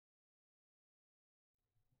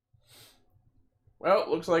Well,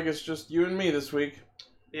 looks like it's just you and me this week.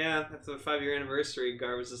 Yeah, after the 5-year anniversary,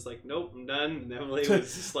 Gar was just like, nope, I'm done. And Emily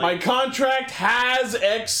was just like... My contract has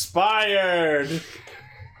expired!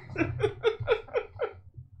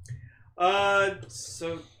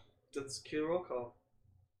 So, let's cue the roll call.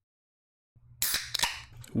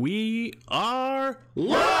 We are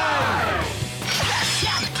live!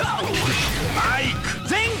 Mike!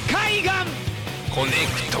 Zenkaigan!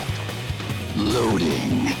 Connect.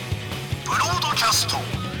 Loading. Broadcast.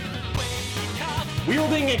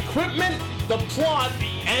 Wielding equipment, the plot,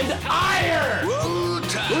 and ire!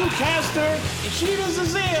 Bluecaster, Ishida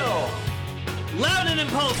Zazil! Loud and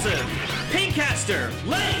impulsive, Pinkcaster,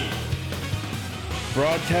 Lane!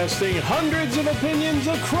 Broadcasting hundreds of opinions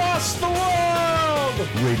across the world!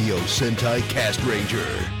 Radio Sentai Cast Ranger.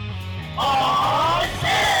 On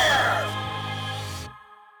air!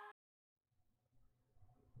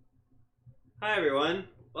 Hi, everyone.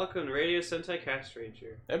 Welcome to Radio Sentai Cast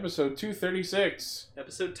Ranger. Episode 236.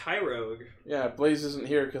 Episode Tyrogue. Yeah, Blaze isn't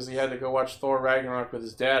here because he had to go watch Thor Ragnarok with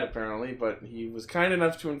his dad, apparently, but he was kind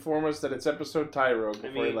enough to inform us that it's episode Tyrogue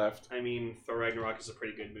before he left. I mean, Thor Ragnarok is a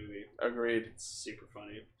pretty good movie. Agreed. It's super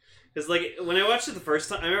funny. Because, like, when I watched it the first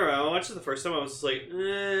time, I remember I watched it the first time, I was just like, and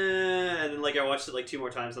then, like, I watched it, like, 2 more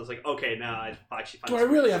times, and I was like, okay, now I actually find Do I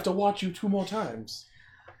really have to watch you 2 more times?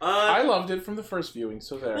 I loved it from the first viewing,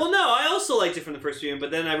 so there. Well, no, I also liked it from the first viewing, but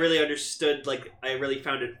then I really understood, like, I really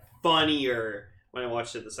found it funnier when I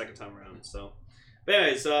watched it the second time around, so. But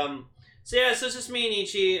anyways, so it's just me and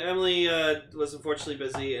Ichi. Emily was unfortunately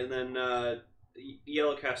busy, and then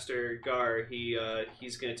Yellowcaster Gar,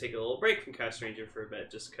 he's going to take a little break from Cast Ranger for a bit,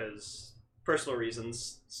 just because personal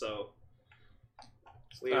reasons, so.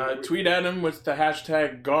 Tweet at him with the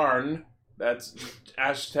hashtag Garn. That's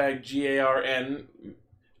hashtag GARN.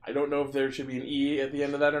 I don't know if there should be an E at the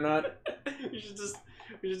end of that or not. we should just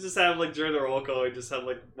have, like, during the roll call, we just have,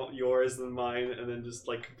 like, yours and mine, and then just,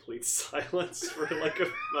 like, complete silence for, like,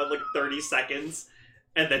 about, 30 seconds,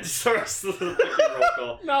 and then just the rest of the fucking roll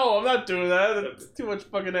call. No, I'm not doing that. It's too much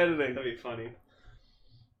fucking editing. That'd be funny.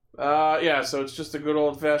 Yeah, so it's just a good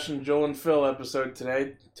old-fashioned Joel and Phil episode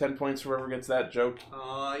today. 10 points for whoever gets that joke.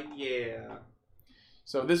 Yeah.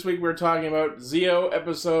 So this week we're talking about Zeo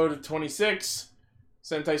episode 26,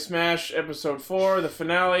 Sentai Smash episode 4, the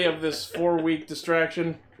finale of this 4-week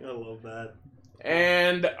distraction. I love that.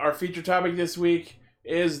 And our feature topic this week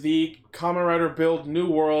is the Kamen Rider Build New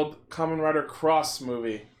World Kamen Rider Cross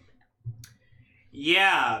movie.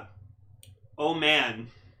 Yeah. Oh man.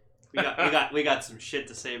 We got some shit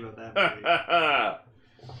to say about that movie.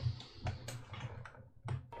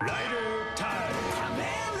 Rider time.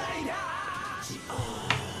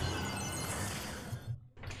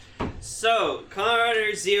 So, Kamen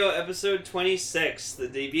Rider Zeo episode 26, the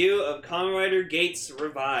debut of Kamen Rider Gates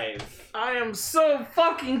Revive. I am so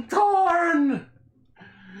fucking torn!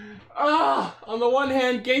 On the one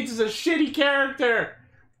hand, Gates is a shitty character,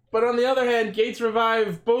 but on the other hand, Gates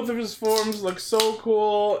Revive, both of his forms look so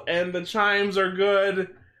cool, and the chimes are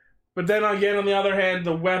good, but then again, on the other hand,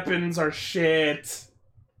 the weapons are shit.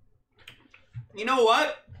 You know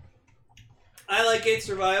what? I like Gates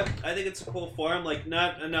Revive. I think it's a cool form. Like,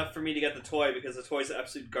 not enough for me to get the toy, because the toy's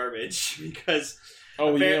absolute garbage, because...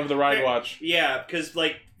 Oh, you have the Ride Watch. Yeah, because,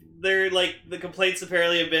 like, they're, like, the complaints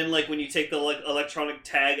apparently have been, like, when you take the, like, electronic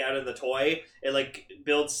tag out of the toy, it, like,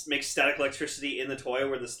 makes static electricity in the toy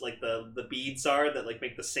where this, like, the beads are that, like,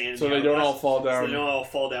 make the sand... So they don't all fall down. So they don't all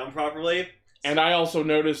fall down properly. And I also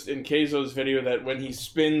noticed in Keizo's video that when he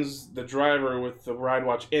spins the driver with the Ride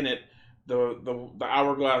Watch in it, the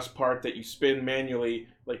hourglass part that you spin manually,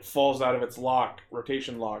 like, falls out of its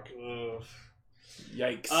rotation lock. Ugh.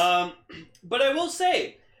 Yikes. But I will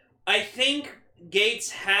say, I think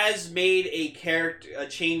Gates has made a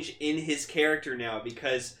change in his character now,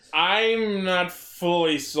 because... I'm not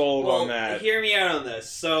fully sold on that. Hear me out on this.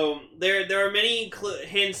 So, there are many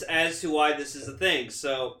hints as to why this is a thing.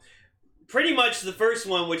 So, pretty much the first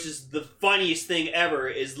one, which is the funniest thing ever,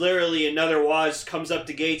 is literally another Waz comes up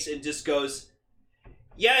to Gates and just goes,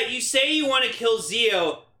 yeah, you say you want to kill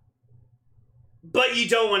Zeo, but you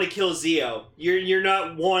don't want to kill Zeo. You're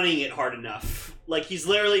not wanting it hard enough. Like, he's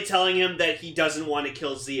literally telling him that he doesn't want to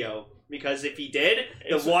kill Zeo, because if he did,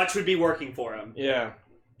 the watch would be working for him. Yeah.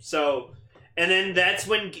 So, and then that's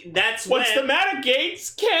when... What's the matter, Gates?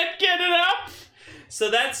 Can't get it up? So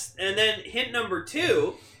and then hint number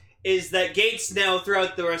 2 is that Gates now,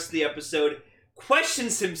 throughout the rest of the episode,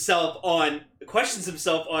 questions himself on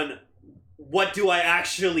what do I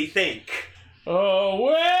actually think. Oh,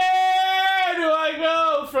 where do I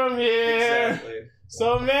go from here? Exactly.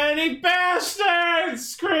 So many bastards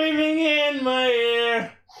screaming in my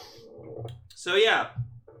ear. So yeah.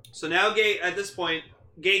 So now at this point,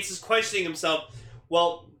 Gates is questioning himself.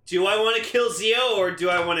 Well, do I want to kill Zio or do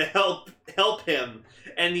I want to help him?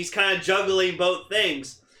 And he's kind of juggling both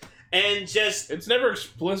things. And just... It's never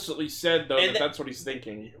explicitly said, though, that that's what he's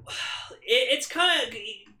thinking. It's kind of...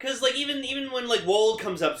 Because, like, even when, like, Wold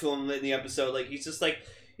comes up to him in the episode, like, he's just like...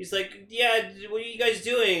 He's like, yeah, what are you guys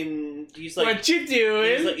doing? He's like... What you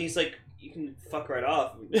doing? He's like you can fuck right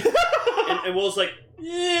off. and Wold's like,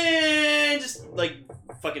 just, like,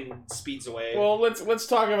 fucking speeds away. Well, let's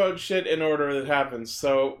talk about shit in order that happens.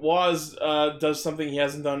 So, Woz does something he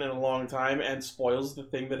hasn't done in a long time and spoils the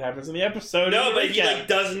thing that happens in the episode. No, but he, like,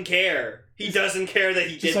 doesn't care. He doesn't care that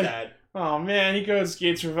he did like, that. Oh man, he goes,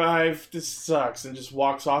 Gates revive, this sucks, and just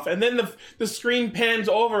walks off. And then the screen pans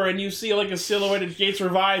over and you see like a silhouetted Gates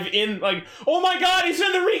revive in like, oh my god, he's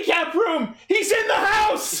in the recap room! He's in the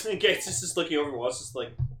house! And Gates is just looking over, was just like,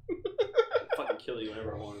 I'll fucking kill you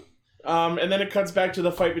whenever I want. And then it cuts back to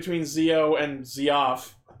the fight between Zio and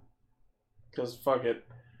Zioff. Because fuck it.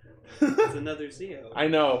 It's another Zio. I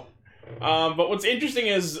know. But what's interesting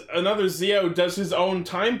is another Zio does his own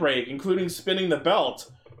time break, including spinning the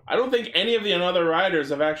belt. I don't think any of the other riders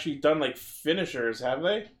have actually done, like, finishers, have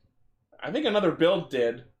they? I think another build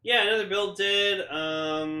did. Yeah, another build did.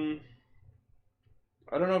 I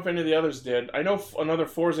don't know if any of the others did. I know another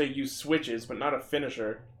Forza used switches, but not a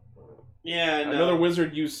finisher. Yeah, no. Another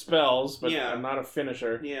Wizard used spells, but not a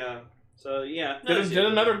finisher. Yeah. So, yeah. Did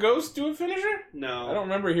another Ghost do a finisher? No. I don't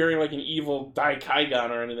remember hearing, like, an evil Daikaigan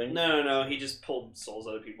or anything. No. He just pulled souls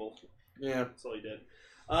out of people. Yeah. That's all he did.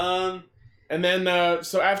 And then,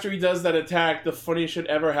 so after he does that attack, the funniest shit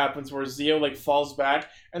ever happens where Zio, like, falls back,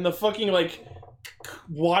 and the fucking, like,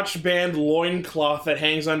 watch band loincloth that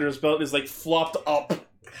hangs under his belt is, like, flopped up.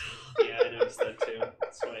 Yeah, I noticed that, too.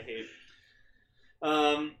 That's what I hate.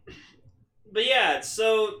 But yeah,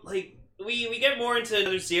 so, like, we get more into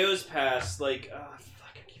another Zio's past, like,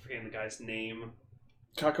 fuck, I keep forgetting the guy's name.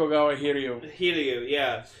 Kakogawa Hiryu. Hiryu,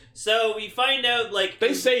 yeah. So we find out, like...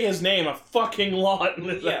 They say his name a fucking lot in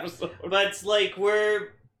this episode. But, like, we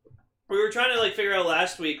were trying to, like, figure out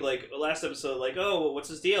last episode, like, oh, what's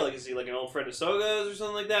his deal? Like, is he, like, an old friend of Sogo's or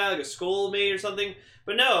something like that? Like a schoolmate or something?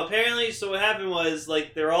 But no, apparently, so what happened was,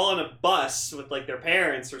 like, they're all on a bus with, like, their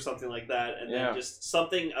parents or something like that. And then just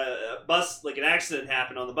something, a bus, like, an accident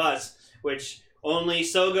happened on the bus, which only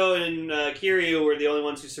Sogo and Kiryu were the only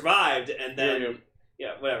ones who survived. And then... Kiryu.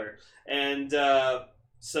 Yeah, whatever. And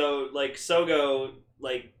so, like, Sogo,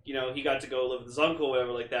 like, you know, he got to go live with his uncle,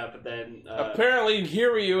 whatever, like that, but then... apparently,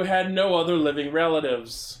 Hiryu had no other living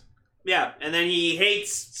relatives. Yeah, and then he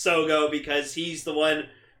hates Sogo because he's the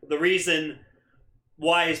reason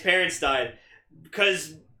why his parents died.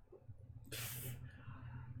 Because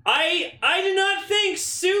I do not think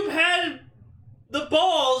Soup had the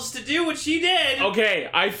balls to do what she did. Okay,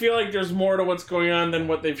 I feel like there's more to what's going on than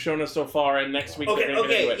what they've shown us so far, and next week they're going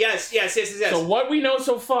to do it. Yes. So what we know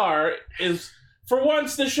so far is, for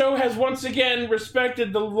once, the show has once again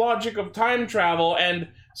respected the logic of time travel, and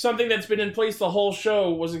something that's been in place the whole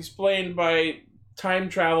show was explained by time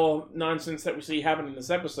travel nonsense that we see happen in this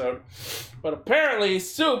episode. But apparently,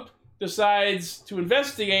 Soup decides to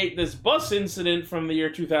investigate this bus incident from the year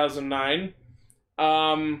 2009,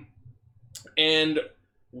 and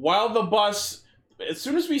while the bus, as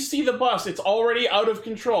soon as we see the bus, it's already out of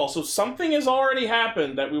control. So something has already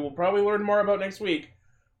happened that we will probably learn more about next week.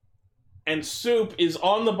 And Soup is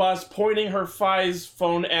on the bus pointing her Fi's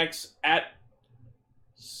Phone X at...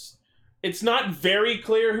 It's not very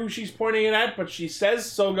clear who she's pointing it at, but she says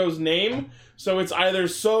Sogo's name. So it's either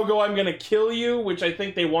Sogo, I'm gonna kill you, which I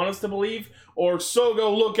think they want us to believe, or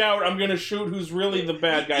Sogo, look out, I'm gonna shoot who's really the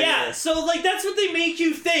bad guy. Yeah, here. so, like, that's what they make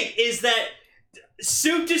you think, is that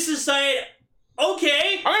Soup just decided,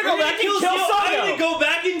 okay, I'm gonna go back and kill Sogo. I'm gonna go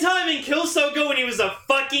back in time and kill Sogo when he was a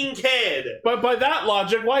fucking kid. But by that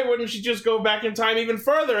logic, why wouldn't she just go back in time even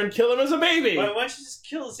further and kill him as a baby? Why don't you just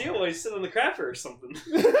kill Zio while he's sitting on the crapper or something?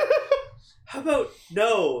 How about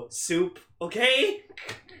no, Soup, okay?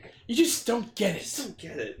 You just don't get it. I just don't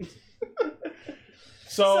get it.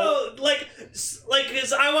 So like,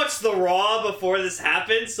 because I watched the Raw before this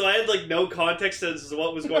happened, so I had, like, no context as to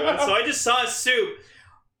what was going on. So I just saw Soup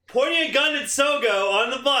pointing a gun at Sogo on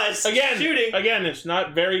the bus, shooting. Again, it's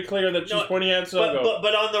not very clear that she's pointing at Sogo.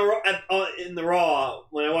 But in the Raw,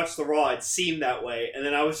 when I watched the Raw, it seemed that way, and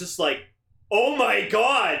then I was just like, oh my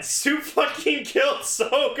god, Soup fucking killed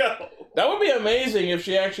Sogo. That would be amazing if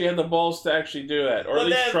she actually had the balls to actually do that, or at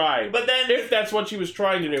least try. But then, if that's what she was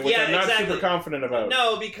trying to do, which I'm not super confident about.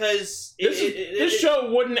 No, because this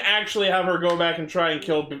show wouldn't actually have her go back and try and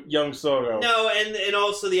kill young Sogo. No, and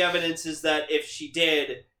also the evidence is that if she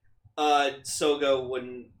did, Sogo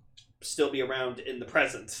wouldn't still be around in the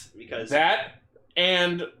present because That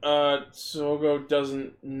and Sogo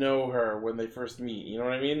doesn't know her when they first meet. You know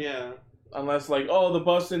what I mean? yeah. Unless like, oh, the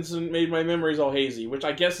bus incident made my memories all hazy, which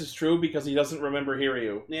I guess is true because he doesn't remember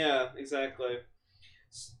Hiryu. Yeah, exactly.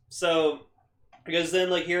 So, because then,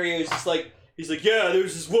 like, Hiryu's just like, he's like, yeah, there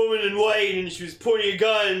was this woman in white, and she was pointing a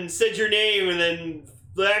gun, said your name, and then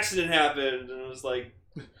the accident happened, and it was like,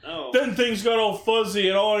 oh. Then things got all fuzzy,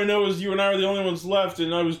 and all I know is you and I are the only ones left,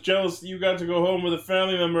 and I was jealous that you got to go home with a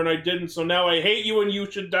family member, and I didn't, so now I hate you and you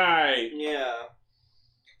should die. Yeah.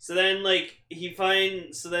 So then, like,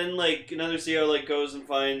 another Zio, like, goes and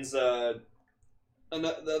finds,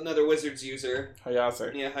 another wizard's user.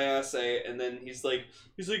 Hayase. Yeah, Hayase, and then he's like,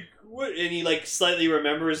 what? And he, like, slightly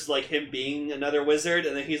remembers, like, him being another wizard,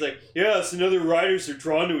 and then he's like, yes, and other riders are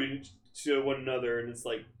drawn to one another, and it's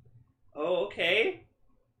like, oh, okay.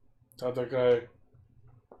 Tatakai.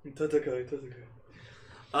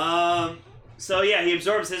 So yeah, he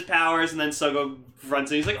absorbs his powers, and then Sogo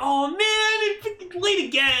runs in. He's like, "Oh man, it's late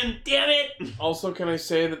again! Damn it!" Also, can I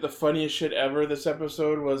say that the funniest shit ever this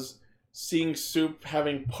episode was seeing Soup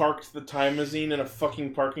having parked the time machine in a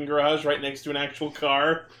fucking parking garage right next to an actual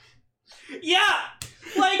car? Yeah,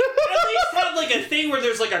 like at least have like a thing where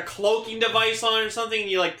there's like a cloaking device on or something,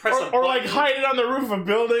 and you like press a button. Or like hide it on the roof of a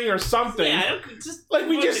building or something. Yeah, just like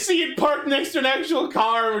we just see it parked next to an actual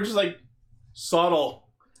car, and we're just like subtle.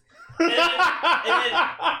 And then,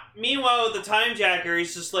 meanwhile, with the time jacker,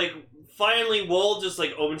 he's just like, finally, Wool just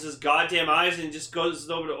like opens his goddamn eyes and just goes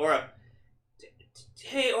over to Aura.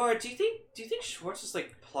 Hey, Aura, do you think Schwartz is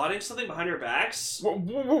like plotting something behind her backs?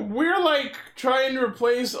 We're like trying to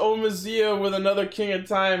replace Omazia with another King of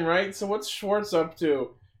Time, right? So what's Schwartz up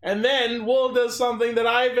to? And then Wool does something that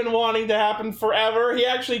I've been wanting to happen forever. He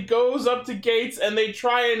actually goes up to Gates and they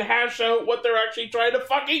try and hash out what they're actually trying to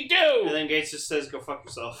fucking do. And then Gates just says, "Go fuck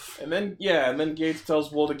yourself." And then Gates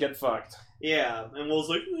tells Wool to get fucked. Yeah, and Wool's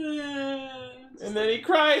like, eh. And then he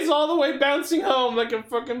cries all the way bouncing home like a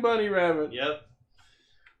fucking bunny rabbit. Yep.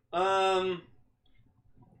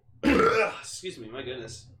 Excuse me, my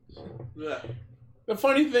goodness. Ugh. The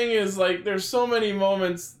funny thing is, like, there's so many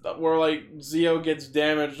moments where, like, Zio gets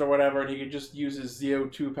damaged or whatever, and he could just use his Zio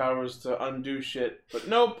 2 powers to undo shit. But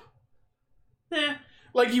nope.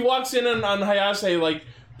 Like, he walks in on Hayase, like,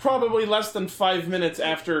 probably less than 5 minutes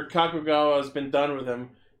after Kakugawa has been done with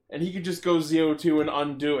him, and he could just go Zio 2 and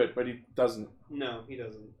undo it, but he doesn't. No, he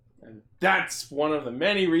doesn't. And that's one of the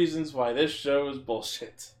many reasons why this show is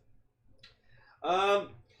bullshit.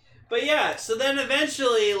 But yeah, so then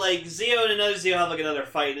eventually, like, Zio and another Zio have, like, another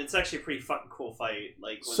fight, and it's actually a pretty fucking cool fight.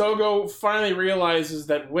 Like, Sogo finally realizes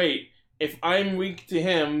that, wait, if I'm weak to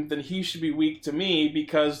him, then he should be weak to me,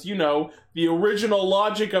 because, you know, the original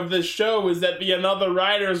logic of this show is that the other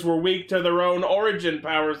riders were weak to their own origin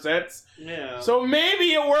power sets. Yeah. So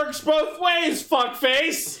maybe it works both ways,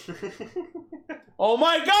 fuckface! Oh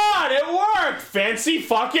my god, it worked! Fancy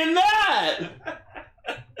fucking that!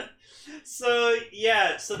 So,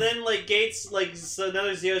 yeah, so then, like, Gates, like, so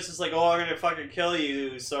another Zio's just like, oh, I'm gonna fucking kill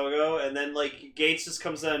you, Sogo, and then, like, Gates just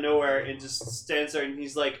comes out of nowhere and just stands there and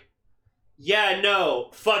he's like, yeah, no,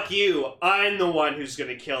 fuck you, I'm the one who's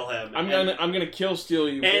gonna kill him. I'm gonna kill steal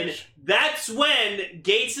you, and bitch. that's when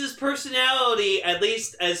Gates' personality, at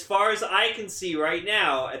least as far as I can see right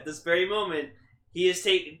now, at this very moment, he has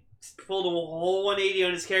pulled a whole 180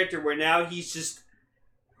 on his character where now he's just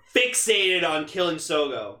fixated on killing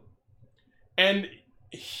Sogo. And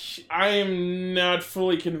I am not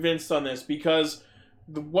fully convinced on this, because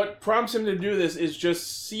what prompts him to do this is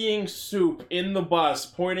just seeing Soup in the bus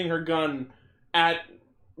pointing her gun at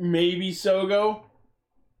maybe Sogo.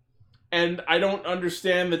 And I don't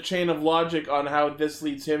understand the chain of logic on how this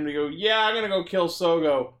leads him to go, yeah, I'm gonna go kill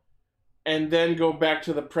Sogo, and then go back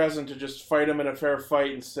to the present to just fight him in a fair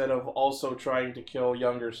fight instead of also trying to kill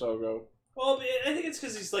younger Sogo. Well, I think it's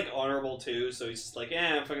because he's, like, honorable, too, so he's just like,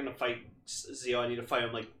 if I'm gonna fight Zio, I need to fight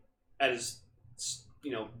him, like, at his,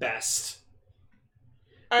 you know, best.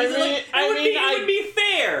 It would be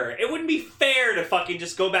fair. It wouldn't be fair to fucking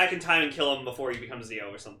just go back in time and kill him before he becomes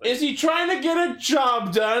Zio or something. Is he trying to get a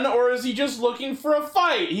job done, or is he just looking for a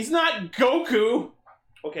fight? He's not Goku.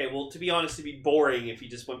 Okay, well, to be honest, it'd be boring if he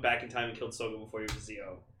just went back in time and killed Sogo before he was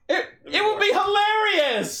Zio. It would be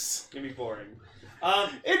hilarious! It'd be boring.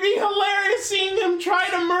 It'd be hilarious seeing him try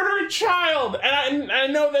to murder a child! And I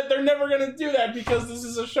know that they're never gonna do that because this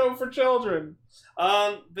is a show for children.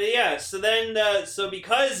 But yeah, so then, so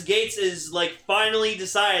because Gates is, like, finally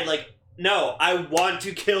decided, like, no, I want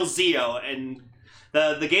to kill Zio, and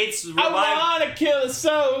the Gates revive... I wanna kill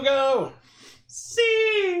Sogo!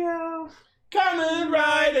 Zio! Kamen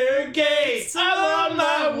Rider Gates, I'm on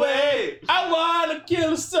my way. I wanna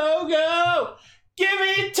kill Sogo. Give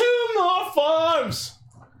me 2 more forms.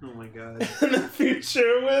 Oh my god. And the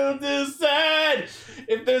future will decide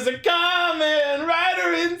if there's a Kamen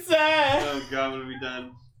Rider inside. Oh god, what have we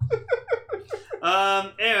done?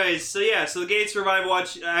 Anyways, so the Gates Revive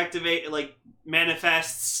Watch activate, like,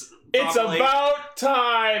 manifests. It's properly. about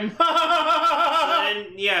time.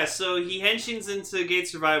 So he henshins into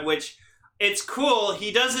Gates Revive, which, it's cool.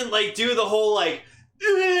 He doesn't, like, do the whole, like,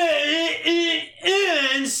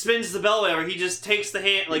 and spins the bell, whatever. He just takes the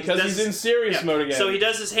hand, like, because he's in serious mode again. So he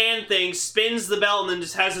does his hand thing, spins the bell, and then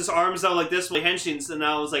just has his arms out like this while he henshins. And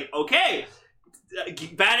I was like, okay,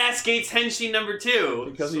 badass Gates henshin number 2.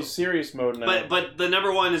 Because he's serious mode now. But the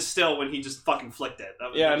number 1 is still when he just fucking flicked it.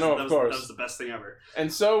 Of That course. was the best thing ever.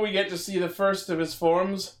 And so we get to see the first of his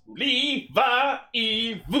forms, Levi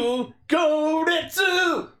Ivu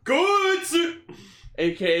Goretsu! Good.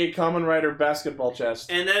 A.K.A. Kamen Rider Basketball Chest.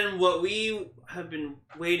 And then what we have been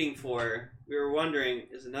waiting for, we were wondering,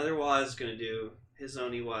 is another Waz gonna do his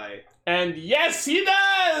own EY? And yes, he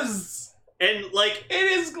does! And, like,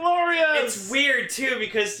 It is glorious! it's weird, too,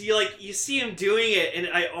 because you see him doing it, and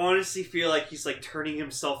I honestly feel like he's, like, turning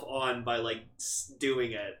himself on by, like,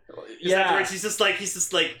 doing it. Yeah. He's just like, Gates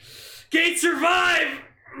Survive!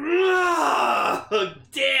 Oh,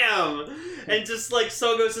 damn! And just, like,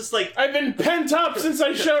 Sogo's just like, I've been pent up since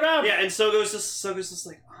I showed up! yeah, and Sogo's just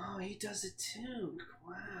like, oh, he does it too.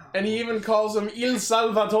 Wow. And he even calls him Il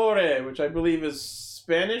Salvatore, which I believe is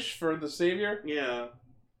Spanish for the savior. Yeah.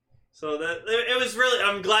 So it was really,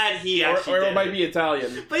 I'm glad he actually Or did it might be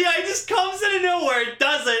Italian. But yeah, it just comes out of nowhere,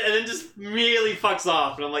 does it, and then just really fucks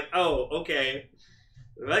off. And I'm like, oh, okay.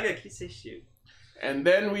 Shoot. And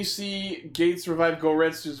then we see Gates revive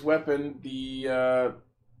Goretsu's weapon, the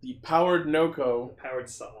powered Noko. Powered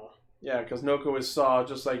saw. Yeah, because Noko is Saw,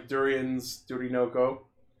 just like Durian's Durinoko.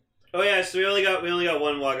 Oh yeah, so we only got 1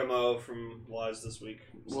 Wagamo from Waz this week.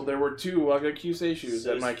 Well, there were 2 Waga Kyusei shoes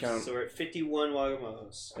at my count. So we're at 51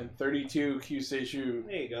 Wagamos. And 32 Kyusei shoe.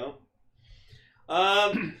 There you go.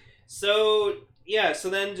 So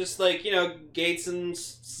then just like, Gates and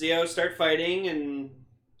Zio start fighting, and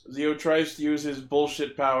Zio tries to use his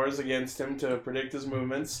bullshit powers against him to predict his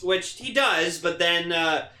movements. which he does, but then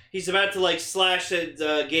he's about to like slash at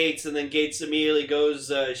Gates, and then Gates immediately goes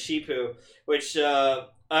Shipu, which I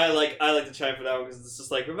like the chime for that one because it's just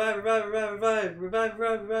like revive,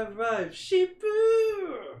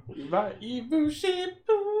 Shipu. Revive Ibu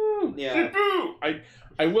Shipu! Yeah. Shipu!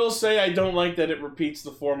 I will say I don't like that it repeats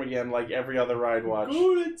the form again like every other ride watch.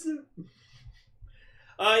 So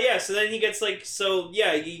then he gets he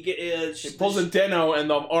get He pulls a Deno and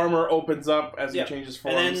the armor opens up as he changes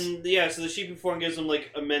forms. And then so the Shipu form gives him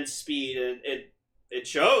like immense speed, and it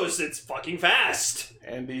shows it's fucking fast.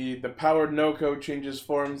 And the powered Noko changes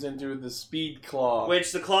forms into the Speed Claw.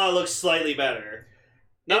 Which the claw looks slightly better.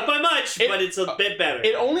 Not by much, but it's a bit better.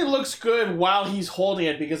 It only looks good while he's holding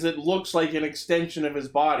it because it looks like an extension of his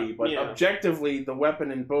body, but objectively, the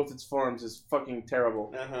weapon in both its forms is fucking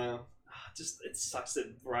terrible. Just, it sucks that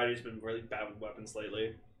Ryder's been really bad with weapons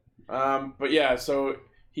lately. But yeah, so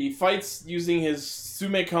he fights using his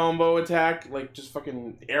Sume combo attack, like just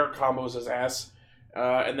fucking air combos his ass,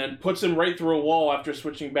 and then puts him right through a wall after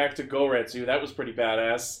switching back to Goretsu. That was pretty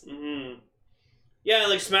badass. Mm-hmm. Yeah,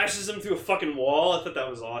 like smashes him through a fucking wall. I thought that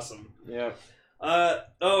was awesome. Yeah.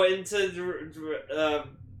 And to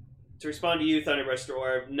respond to you, Thunderburst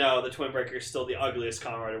Orb, no, the Twin Breaker is still the ugliest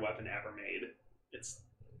Kamen Rider weapon ever made. It's...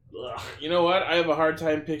 Ugh. You know what? I have a hard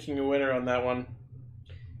time picking a winner on that one.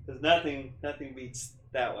 Because nothing beats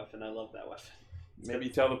that weapon. I love that weapon. Maybe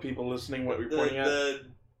tell the people listening what we're pointing at. The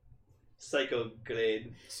Psycho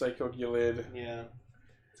Glade. Psycho Gilid. Yeah.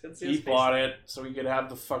 He bought it so he could have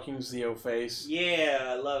the fucking Zio face. Yeah,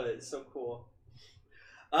 I love it. It's so cool.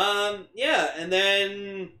 And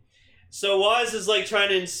then... So Waz is, like, trying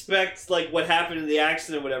to inspect, like, what happened in the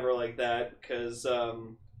accident or whatever like that, because,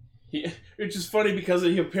 Which is funny because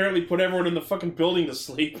he apparently put everyone in the fucking building to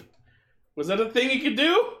sleep. Was that a thing he could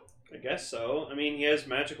do? I guess so. I mean, he has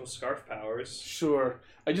magical scarf powers. Sure.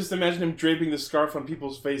 I just imagine him draping the scarf on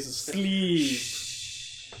people's faces. Sleep.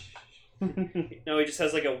 No, he just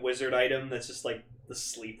has like a wizard item that's just like the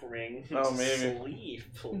sleep ring. Oh, maybe. Sleep,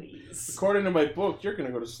 please. According to my book, you're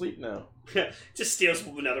gonna go to sleep now. Just steals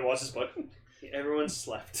another Waz's book. Everyone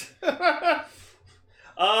slept. And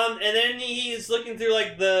then he's looking through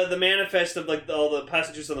like the manifest of like all the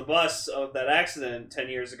passengers on the bus of that accident 10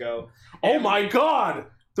 years ago. Oh my god!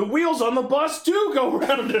 The wheels on the bus do go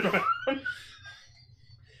round and round.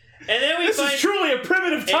 And then we This find is truly a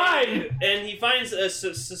primitive time! and he finds a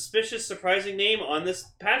suspicious, surprising name on this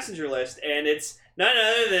passenger list, and it's none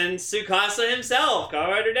other than Tsukasa himself, Kamen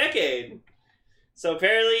Rider Decade. So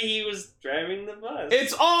apparently he was driving the bus.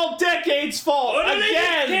 It's all Decade's fault!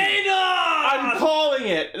 Again! I'm calling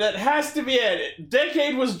it. That has to be it.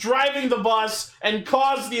 Decade was driving the bus and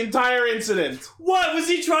caused the entire incident. What? Was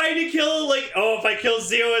he trying to kill, like, oh, if I kill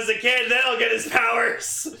Zeo as a kid, then I'll get his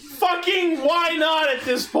powers? Fucking why not at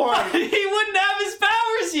this point? He wouldn't have his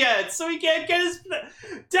powers yet, so he can't get his...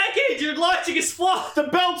 Decade, your logic is flawed! The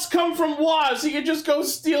belts come from Waz. He could just go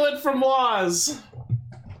steal it from Waz.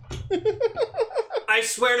 I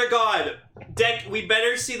swear to God, we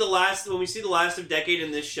better see the last, when we see the last of Decade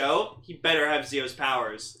in this show, he better have Zeo's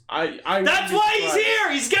powers. That's why he's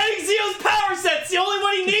here! He's getting Zeo's power set! It's the only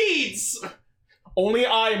one he needs! Only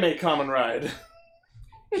I may Kamen Ride.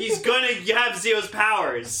 He's gonna have Zeo's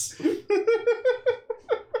powers.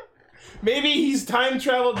 Maybe he's time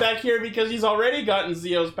traveled back here because he's already gotten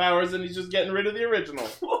Zeo's powers and he's just getting rid of the original.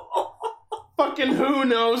 Fucking who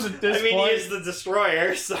knows at this point? I mean, he is the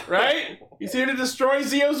destroyer, so... Right? He's here to destroy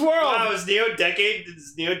Zeo's world! Wow, is Neo Decade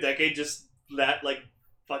just that, like,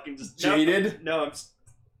 fucking just... Jaded? No, it's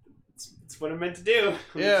what I'm meant to do.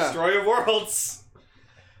 Yeah. Destroy worlds.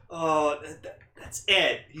 Oh, that's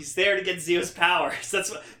it. He's there to get Zeo's powers.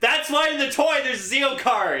 That's why in the toy there's Zeo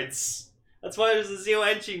cards. That's why there's a Zeo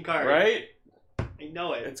Henshin card. Right? I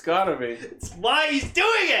know it. It's gotta be. It's why he's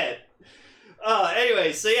doing it!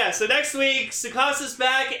 Anyway, so next week, Tsukasa's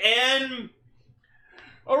back, and...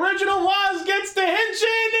 Original Waz gets the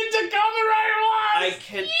Henshin into Kamen Rider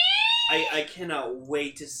Waz! I cannot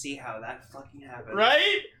wait to see how that fucking happens.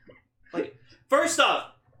 Right? Like, first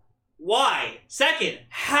off, why? Second,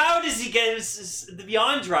 how does he get the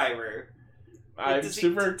Beyond Driver? I'm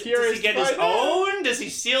super curious. Does he get his own? Does he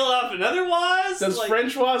seal off another Waz? Does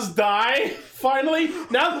French Waz die? Finally?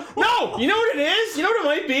 No! You know what it is? You know what it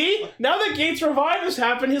might be? Now that Gates Revive has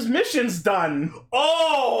happened, his mission's done.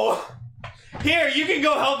 Oh! Here, you can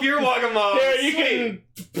go help your Wagamo. Here, you can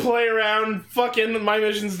play around. Fucking, my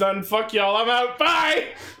mission's done. Fuck y'all, I'm out. Bye!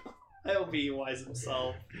 I hope he Wise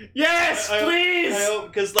himself. Yes, please! I hope,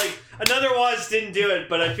 because, like, another Waz didn't do it,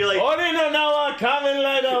 but I feel like... Kamen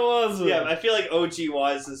Rider Waz. Yeah, I feel like OG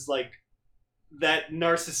Waz is, like, that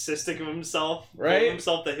narcissistic of himself. Right? Of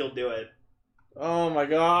himself that he'll do it. Oh my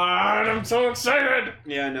god, I'm so excited!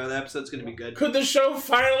 Yeah, I know, the episode's gonna be good. Could the show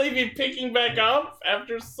finally be picking back up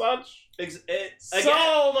after such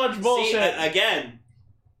so much bullshit? See, again,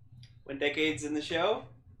 when Decade's in the show...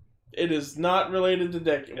 It is not related to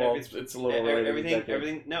Decade. Well, it's a little related to Decade.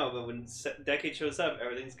 Everything, no, but when Decade shows up,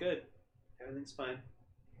 everything's good. Everything's fine.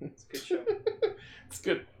 It's a good show. It's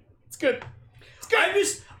good. It's good. It's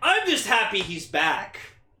good. I'm just happy he's back.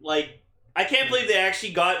 Like, I can't believe they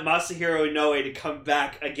actually got Masahiro Inoue to come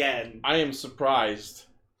back again. I am surprised.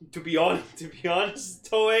 To be honest,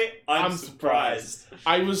 Toei, I'm surprised.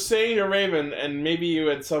 I was saying to Raven, and maybe you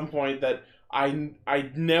at some point, that I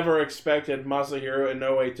never expected Masahiro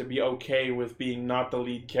Inoue to be okay with being not the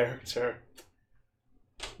lead character.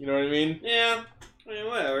 You know what I mean? Yeah. I mean,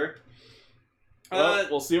 whatever. Well,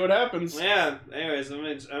 we'll see what happens. Yeah. Anyways,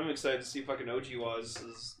 I'm excited to see fucking OG Waz.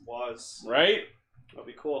 Right? That'll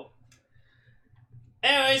be cool.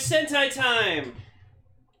 Anyway, Sentai time!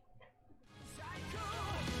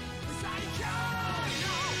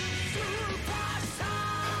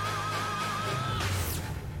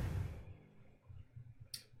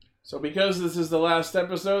 So because this is the last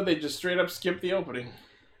episode, they just straight up skip the opening.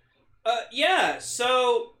 Yeah,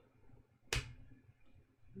 so...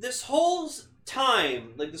 This whole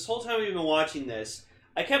time we've been watching this,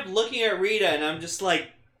 I kept looking at Rita and I'm just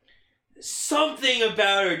like... Something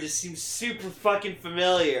about her just seems super fucking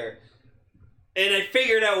familiar. And I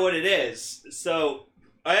figured out what it is. So,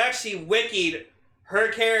 I actually wikied her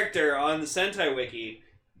character on the Sentai Wiki.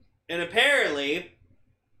 And apparently...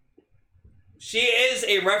 She is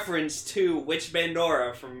a reference to Witch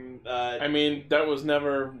Bandora from... I mean, that was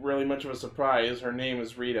never really much of a surprise. Her name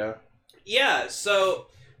is Rita. Yeah, so...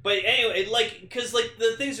 But anyway, like, because, like,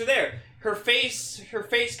 the things are there. Her face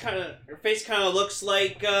kind of looks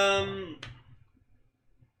like, Oh,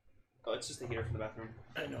 it's just the heater from the bathroom.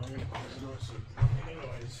 I know, I'm gonna close the door so it's making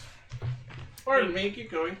noise. Pardon me,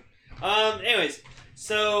 keep going. Anyways,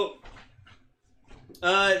 so...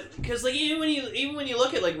 because like even when you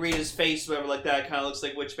look at like Rita's face, whatever, like that kind of looks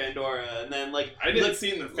like Witch Bandora, and then like I didn't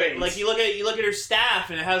see in the face. Like you look at her staff,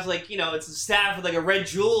 and it has like it's a staff with like a red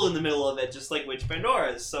jewel in the middle of it, just like Witch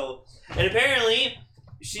Bandora's. So, and apparently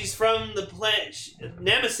she's from the planet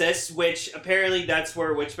Nemesis, which apparently that's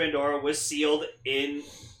where Witch Bandora was sealed in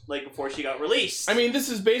like before she got released. I mean, this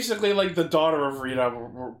is basically like the daughter of Rita.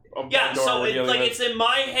 Yeah, so it's like it's in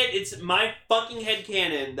my head. It's my fucking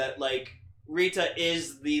headcanon that like Rita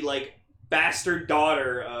is the like bastard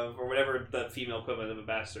daughter of, or whatever the female equivalent of a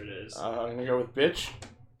bastard is. I'm gonna go with bitch.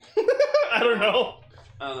 I don't know.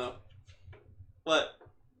 I don't know. What?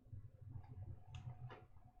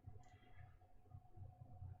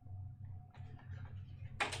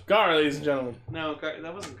 Gar, ladies and gentlemen. No, Gar,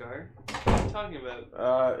 that wasn't Gar. What are you talking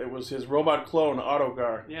about? It was his robot clone,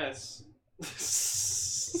 Autogar. Yes.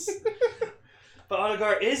 But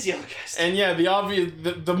Autogar is Yellowcast. And yeah,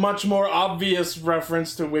 the much more obvious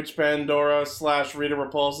reference to Witch Pandora / Rita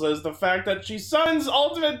Repulsa is the fact that she summons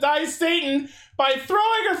Ultimate Dice Satan by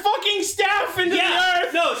throwing her fucking staff into the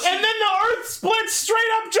earth, and then the earth splits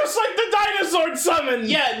straight up just like the dinosaur summoned.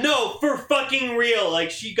 Yeah, no, for fucking real.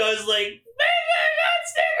 Like, she goes like,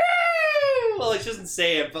 well, like, she doesn't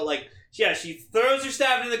say it, but like, yeah, she throws her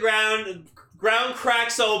staff into the ground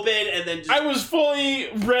cracks open, and then just... I was fully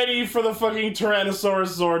ready for the fucking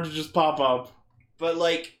Tyrannosaurus Zord to just pop up. But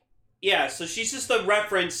like, yeah, so she's just a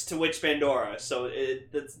reference to Witch Pandora, so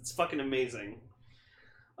it's fucking amazing.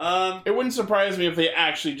 It wouldn't surprise me if they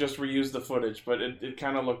actually just reused the footage, but it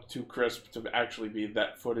kind of looked too crisp to actually be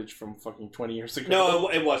that footage from fucking 20 years ago. No,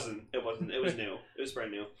 it wasn't. It was new. It was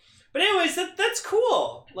brand new. But anyways, that's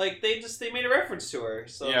cool. Like, they made a reference to her,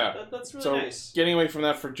 so yeah. That's really nice. Getting away from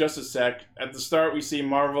that for just a sec, at the start we see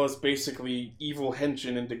Marvelous basically evil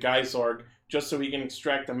henching into Gaisorg just so he can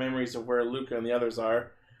extract the memories of where Luca and the others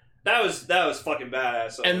are. That was fucking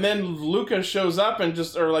badass. And then Luca shows up and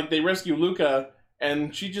they rescue Luca,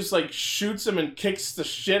 and she just like shoots him and kicks the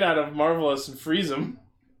shit out of Marvelous and frees him.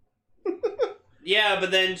 Yeah,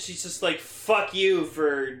 but then she's just like, fuck you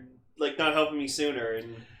for like not helping me sooner.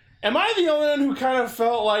 And am I the only one who kind of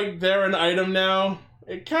felt like they're an item now?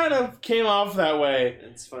 It kind of came off that way.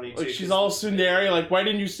 It's funny too. Like she's all tsundere, like, why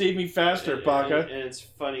didn't you save me faster, Baka? And it's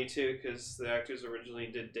funny too because the actors originally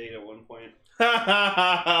did date at one point.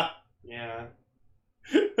 Yeah.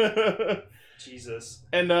 Jesus.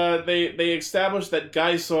 And they established that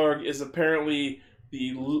Gaisorg is apparently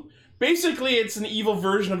basically it's an evil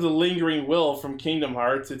version of the Lingering Will from Kingdom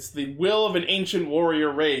Hearts. It's the will of an ancient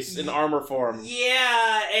warrior race in armor form.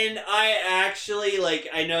 Yeah, and I actually, like,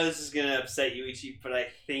 I know this is gonna upset you, Ichi, but I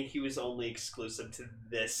think he was only exclusive to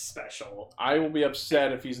this special. I will be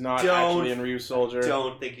upset if he's not actually in Ryusoulger.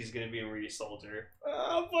 Don't think he's gonna be in Ryusoulger.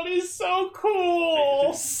 Oh, but he's so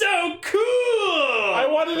cool! So cool! I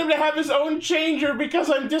wanted him to have his own changer because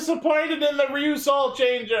I'm disappointed in the Ryusoul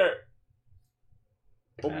changer!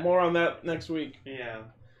 Well, more on that next week. Yeah.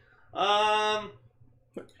 Oh,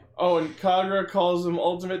 and Kagura calls him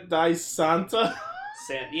Ultimate Dice Santa.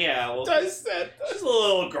 Yeah, well, Dice Santa. She's a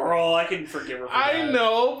little girl. I can forgive her for that. I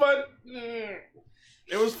know, but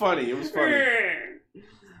it was funny. It was funny.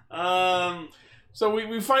 So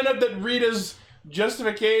we find out that Rita's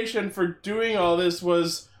justification for doing all this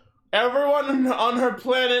was everyone on her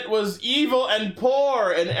planet was evil and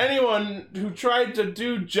poor, and anyone who tried to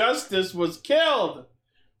do justice was killed.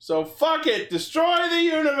 So fuck it, destroy the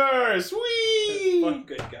universe! Whee! Fuck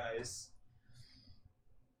good guys.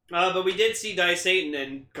 But we did see Dice Satan,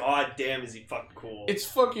 and god damn is he fucking cool. It's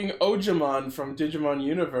fucking Ojimon from Digimon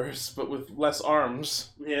Universe, but with less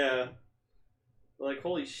arms. Yeah. Like,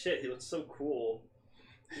 holy shit, he looks so cool.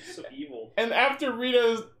 He's so evil. And after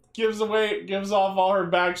Rita gives off all her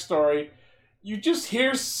backstory, you just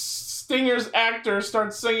hear Stinger's actor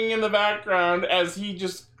start singing in the background as he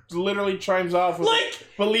just literally chimes off with like,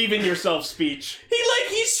 believe in yourself speech.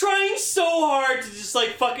 He's trying so hard to just like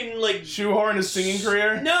fucking like shoehorn his singing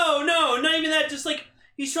career? No, not even that, just like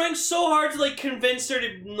he's trying so hard to like convince her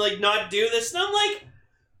to like not do this, and I'm like,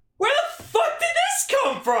 where the fuck did this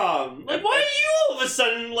come from? Like, why are you all of a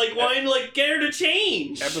sudden like wanting to like get her to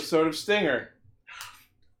change? Episode of Stinger.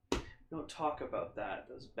 Don't talk about that.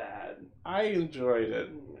 That was bad. I enjoyed it,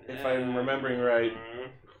 if I'm remembering right.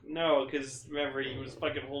 No, because remember he was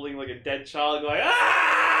fucking holding like a dead child going,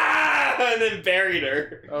 ah! And then buried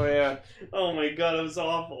her. Oh yeah. Oh my god, it was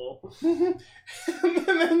awful. And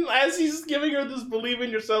then as he's giving her this believe in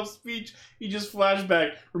yourself speech, he just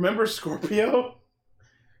flashback. Remember Scorpio?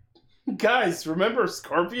 Guys, remember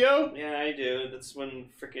Scorpio? Yeah, I do. That's when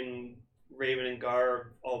freaking Raven and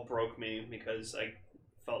Gar all broke me because I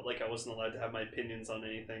felt like I wasn't allowed to have my opinions on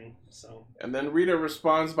anything, so... And then Rita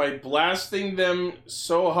responds by blasting them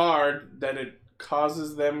so hard that it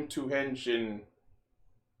causes them to henshin.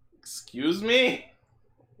 Excuse me?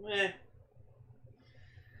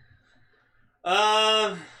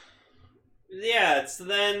 Yeah, so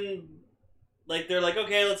then... like they're like,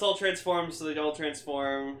 okay, let's all transform, so they all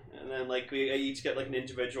transform, and then like we each get like an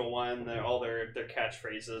individual one. They're all their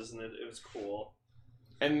catchphrases, and it was cool.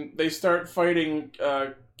 And they start fighting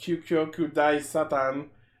Kyukyoku Dai Satan,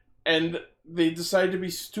 and they decide to be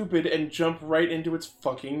stupid and jump right into its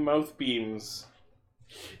fucking mouth beams.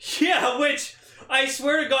 Yeah, which I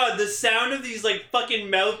swear to God, the sound of these like fucking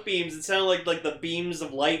mouth beams, it sounded like the beams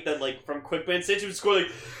of light that like from Quick Band Stitch would score like.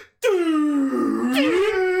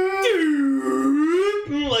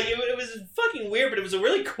 Like it was fucking weird, but it was a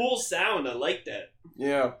really cool sound. I liked it.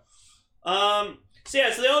 Yeah. So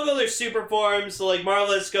yeah, so they all go their super forms. So like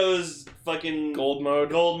Marvelous goes fucking Gold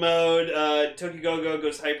mode. Tokigogo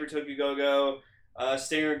goes Hyper Tokigogo.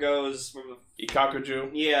 Stinger goes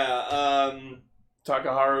Ikakuju. Yeah.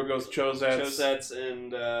 Takaharu goes Chozetsu.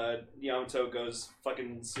 And Yamato goes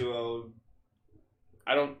fucking Suo.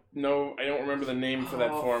 I don't know. I don't remember the name for that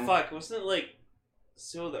form. Fuck, wasn't it like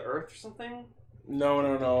Suo the Earth or something? No.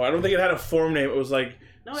 I don't think it had a form name. It was like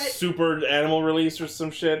Super Animal Release or some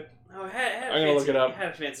shit. Oh, it had I'm gonna look it up. It had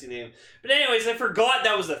a fancy name. But anyways, I forgot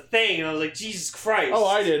that was a thing, and I was like, Jesus Christ. Oh,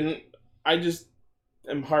 I didn't. I just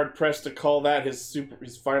am hard pressed to call that his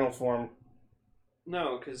final form.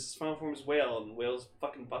 No, because his final form is Whale, and Whale's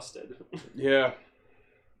fucking busted. Yeah.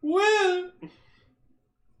 Whale!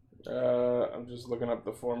 I'm just looking up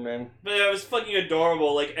the form name. But it was fucking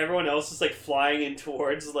adorable. Like, everyone else is, like, flying in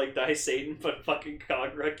towards, like, Dai Satan, but fucking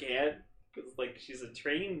Kagura can't. Because, like, she's a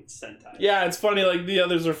trained Sentai. Yeah, it's funny, like, the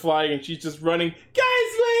others are flying and she's just running.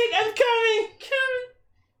 Guys, wait, I'm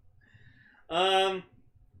coming!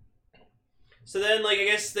 So then, like, I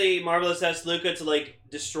guess Marvelous asked Luca to, like,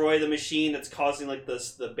 destroy the machine that's causing, like,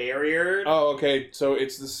 the barrier. Oh, okay, so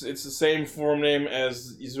it's the same form name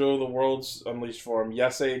as Izuo the World's Unleashed form.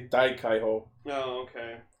 Yasei Dai Kaiho. Oh,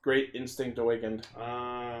 okay. Great Instinct Awakened.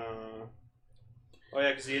 Oh,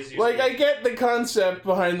 yeah, because he is using... Like, I get the concept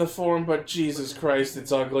behind the form, but Jesus Christ,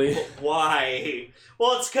 it's ugly. Why?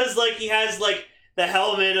 Well, it's because, like, he has, like, the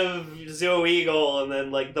helmet of Zuo Eagle and then,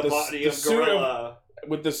 like, the body of Gorilla.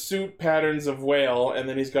 With the suit patterns of Whale, and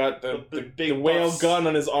then he's got the big whale bust. gun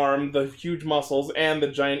on his arm, the huge muscles, and the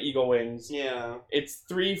giant eagle wings. Yeah. It's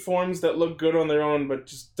three forms that look good on their own, but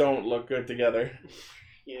just don't look good together.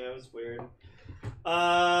 Yeah, it was weird.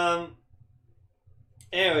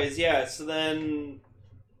 Anyways, yeah, so then...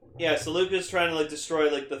 Yeah, so Luca's trying to, like,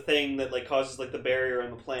 destroy, like, the thing that, like, causes, like, the barrier on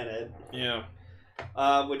the planet. Yeah.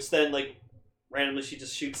 Which then, like, randomly she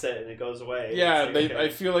just shoots it and it goes away. Yeah, like, okay. I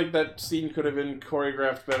feel like that scene could have been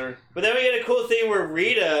choreographed better. But then we get a cool thing where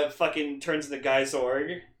Rita fucking turns into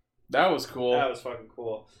Geysorg. That was cool. That was fucking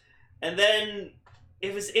cool. And then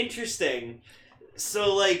it was interesting.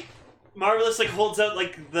 So, like, Marvelous, like, holds out,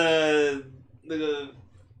 like, the The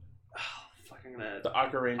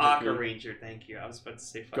Aka Ranger. Aka Ranger, thank you. I was about to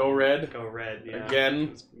say fucking... Go Red. Go Red, yeah.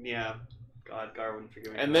 Again. Yeah. God, Garwin,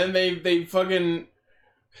 forgive me. And then they fucking...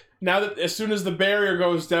 Now that as soon as the barrier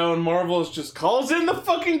goes down, Marvelous just calls in the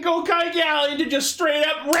fucking Gokai Galleon to just straight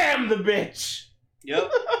up ram the bitch!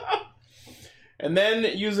 Yep. And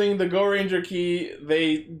then, using the Go Ranger key,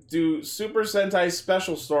 they do Super Sentai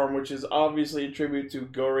Special Storm, which is obviously a tribute to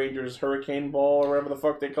Go Ranger's Hurricane Ball, or whatever the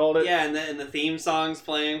fuck they called it. Yeah, and the theme song's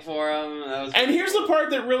playing for them. And here's the part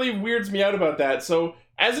that really weirds me out about that. So,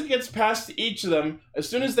 as it gets past each of them, as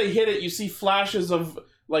soon as they hit it, you see flashes of,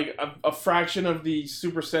 like, a fraction of the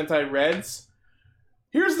Super Sentai Reds.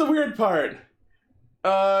 Here's the weird part.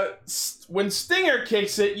 When Stinger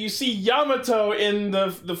kicks it, you see Yamato in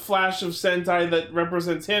the flash of Sentai that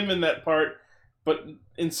represents him in that part, but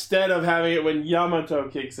instead of having it when Yamato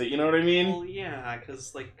kicks it, you know what I mean? Well, yeah,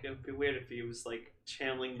 because, like, it'd be weird if he was, like,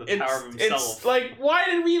 channeling the power of himself. It's like, why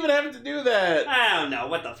did we even have to do that? I don't know,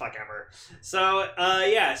 what the fuck ever. So,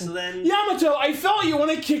 yeah, so then... Yamato, I felt you when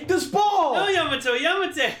I kicked this ball! Oh, Yamato!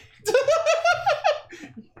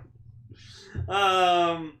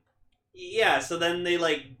 Yeah, so then they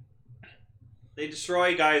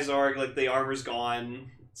destroy Geysorg, like, the armor's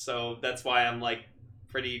gone, so that's why I'm, like,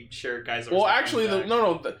 pretty sure Geysorg's Well, actually,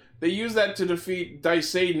 they use that to defeat Dai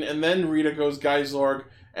Satan, and then Rita goes Geysorg,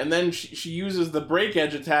 and then she uses the break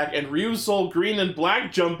edge attack, and Ryusoul, Green, and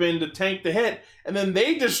Black jump in to tank the hit, and then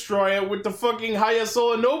they destroy it with the fucking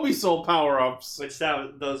Hayasoul and Nobisoul power-ups. Which,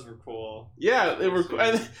 those were cool. Yeah, they were cool.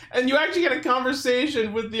 And you actually get a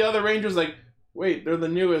conversation with the other Rangers, like, wait, they're the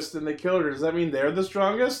newest and they killed her. Does that mean they're the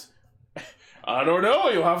strongest? I don't know.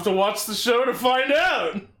 You'll have to watch the show to find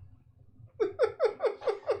out.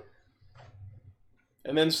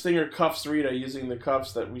 And then Stinger cuffs Rita using the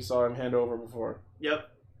cuffs that we saw him hand over before. Yep.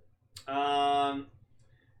 But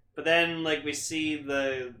then, like, we see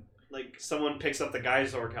like someone picks up the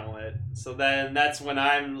Geizorg helmet. So then that's when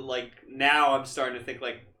I'm like, now I'm starting to think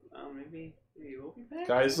like, oh, maybe we'll be back.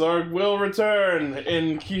 Geizorg will return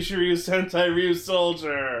in Kishiryu Sentai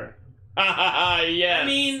Ryusoulger. Yes. I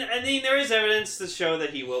mean, there is evidence to show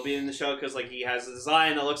that he will be in the show because like he has a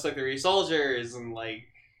design that looks like the Ryusoulgers and like.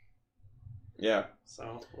 Yeah.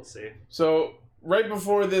 So we'll see. So right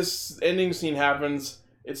before this ending scene happens,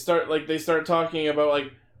 they start talking about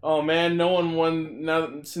like, oh man, no one won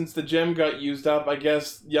now since the gem got used up. I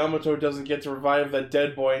guess Yamato doesn't get to revive that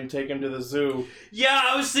dead boy and take him to the zoo. Yeah,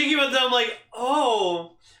 I was thinking about that. I'm like,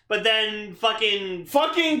 oh, but then fucking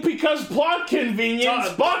because plot convenience,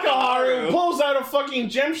 Bakaharu pulls out a fucking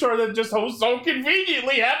gem shard that just so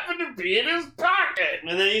conveniently happened to be in his pocket.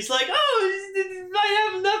 And then he's like, oh, I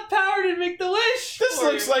have enough power to make the wish. This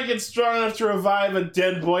looks like it's strong enough to revive a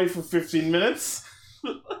dead boy for 15 minutes.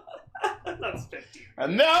 That's 15.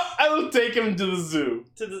 And now I will take him to the zoo.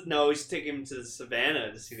 No, he's taking him to the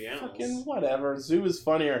savannah to see the animals. Fucking whatever. Zoo is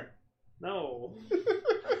funnier. No.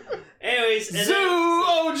 Anyways, and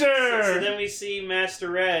Zoo-oger! So then we see Master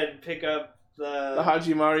Red pick up the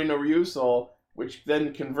Hajimari no Ryusoul, which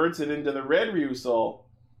then converts it into the Red Ryusoul.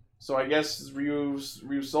 So I guess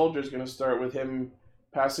Ryusoulger is going to start with him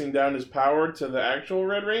passing down his power to the actual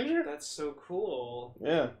Red Ranger. That's so cool.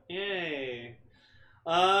 Yeah. Yay.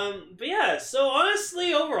 But yeah, so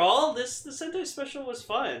honestly, overall, the Sentai special was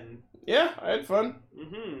fun. Yeah, I had fun.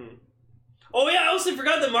 Mm-hmm. Oh yeah, I also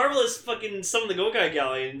forgot that Marvelous fucking summoned the Gokai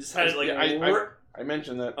Galleon and just had it like... I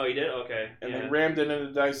mentioned that. Oh, you did? Okay. And then rammed it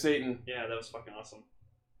into Dai Satan. Yeah, that was fucking awesome.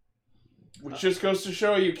 Which just goes to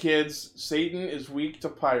show you, kids, Satan is weak to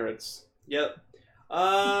pirates. Yep.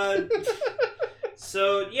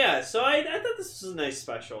 So I thought this was a nice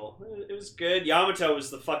special. It was good. Yamato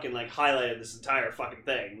was the fucking like highlight of this entire fucking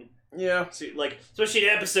thing. Yeah. So, like, especially in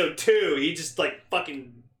episode 2, he just like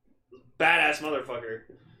fucking badass motherfucker.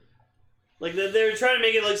 Like they were trying to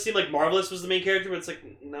make it like seem like Marvelous was the main character, but it's like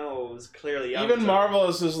no, it was clearly Yamato. Even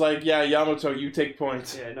Marvelous is like, yeah, Yamato, you take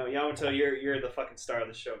points. Yeah, no, Yamato, you're the fucking star of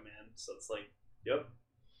the show, man. So it's like, yep.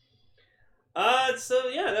 So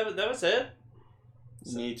yeah, that was it.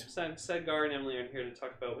 Neat. Sedgar and Emily aren't here to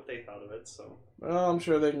talk about what they thought of it, so. Well, I'm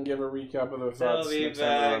sure they can give a recap of their thoughts. They'll be next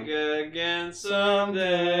back time around. again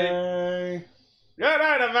someday. Good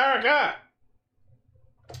night, America!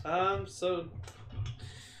 So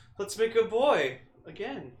let's make a boy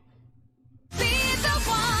again. Be the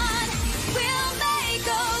one, we'll make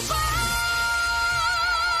a boy.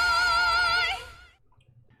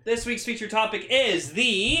 This week's feature topic is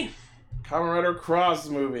the Kamen Rider Cross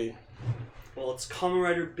movie. Well, it's Kamen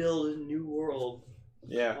Rider Build a New World.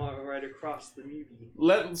 Yeah. Kamen Rider Cross the movie.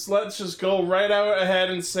 Let's just go right out ahead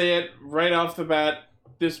and say it right off the bat.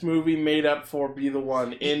 This movie made up for Be the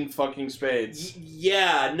One in fucking spades.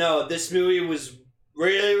 Yeah, no, this movie was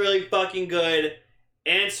really, really fucking good.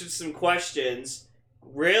 Answered some questions.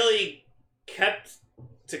 Really kept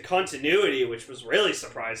to continuity, which was really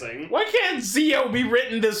surprising. Why can't Zeo be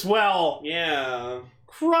written this well? Yeah.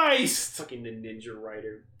 Christ! Fucking the Ninja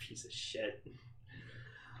Rider piece of shit.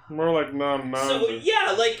 More like no. So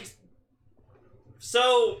yeah, like,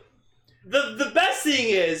 so the best thing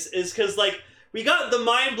is because like we got the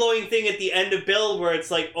mind blowing thing at the end of Build where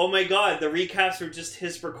it's like, oh my god, the recaps were just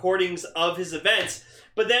his recordings of his events.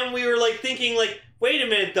 But then we were like thinking like, wait a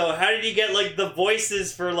minute though, how did he get like the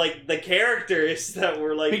voices for like the characters that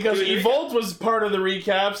were like because Evolt was part of the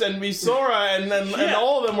recaps and Misora and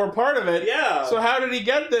all of them were part of it. Yeah. So how did he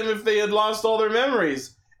get them if they had lost all their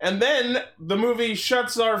memories? And then the movie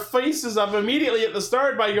shuts our faces up immediately at the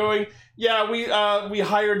start by going, yeah, we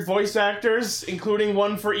hired voice actors, including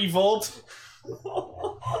one for Evolt.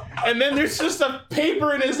 And then there's just a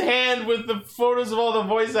paper in his hand with the photos of all the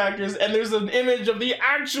voice actors, and there's an image of the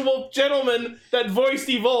actual gentleman that voiced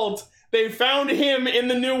Evolt. They found him in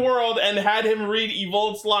the New World and had him read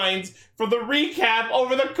Evolt's lines for the recap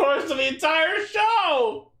over the course of the entire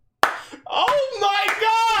show. Oh my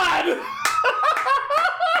god!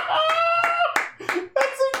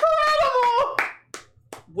 That's incredible!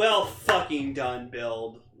 Well fucking done,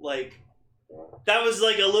 Build. Like, that was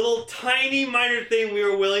like a little tiny minor thing we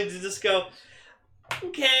were willing to just go,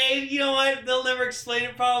 okay, you know what, they'll never explain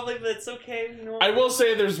it probably, but it's okay, you know what? I will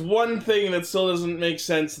say there's one thing that still doesn't make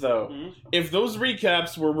sense, though. Mm-hmm. If those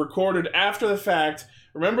recaps were recorded after the fact,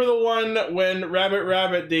 remember the one when Rabbit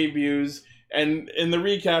Rabbit debuts, and in the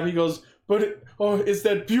recap he goes, but it's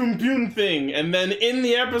that Bune Bune thing, and then in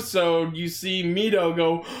the episode you see Mito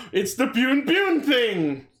go, it's the Bune Bune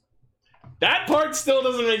thing! That part still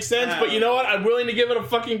doesn't make sense, but you know what? I'm willing to give it a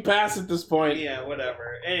fucking pass at this point. Yeah,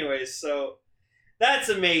 whatever. Anyways, so That's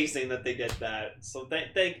amazing that they did that. So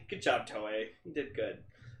good job, Toei. You did good.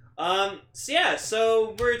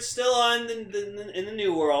 So we're still on in the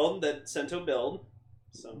new world that Sento built.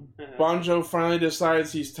 So Banjo finally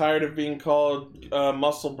decides he's tired of being called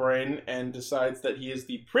Muscle Brain and decides that he is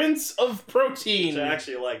the Prince of Protein. which I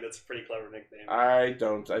actually like. That's a pretty clever nickname. I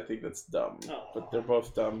don't. I think that's dumb. Aw. But they're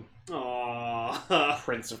both dumb. Aww.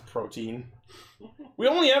 Prince of Protein. We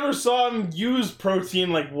only ever saw him use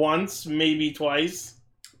protein like once, maybe twice.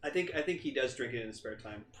 I think he does drink it in his spare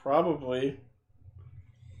time. Probably.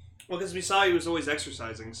 Well, because we saw he was always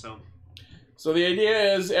exercising, so. So the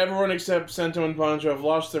idea is everyone except Sento and Banjo have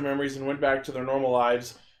lost their memories and went back to their normal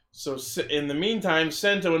lives. So in the meantime,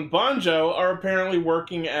 Sento and Banjo are apparently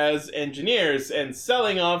working as engineers and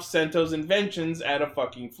selling off Sento's inventions at a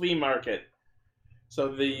fucking flea market. So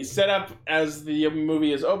the setup as the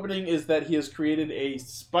movie is opening is that he has created a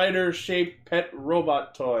spider-shaped pet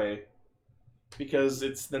robot toy. Because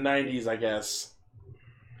it's the 90s, I guess.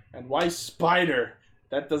 And why spider?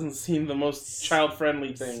 That doesn't seem the most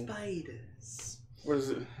child-friendly thing. Spiders. What is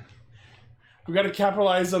it? We gotta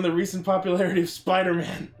capitalize on the recent popularity of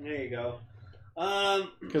Spider-Man. There you go.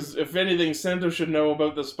 Because if anything, Sento should know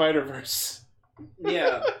about the Spider-Verse.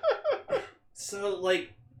 Yeah. So,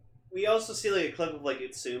 like, we also see, like, a clip of, like,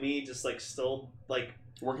 Utsumi just, like, still, like...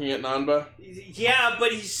 Working at Nanba? Yeah,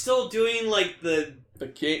 but he's still doing, like, the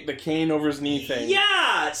cane over his knee thing.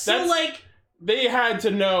 Yeah! So, That's- like... They had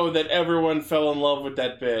to know that everyone fell in love with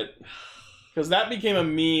that bit. Because that became a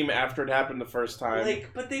meme after it happened the first time.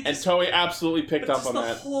 Like, but they and just... Toei absolutely picked but up just on the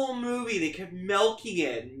that. whole movie, they kept milking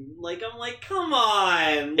it. Like, I'm like, come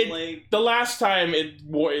on! Like... The last time it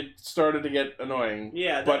started to get annoying.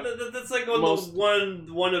 Yeah, but that's like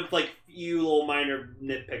one of like few little minor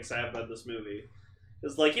nitpicks I have about this movie.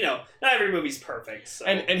 It's like, you know, not every movie's perfect. So.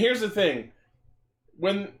 And here's the thing.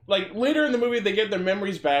 When, like, later in the movie they get their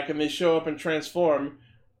memories back and they show up and transform,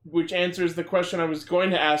 which answers the question I was going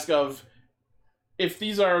to ask of, if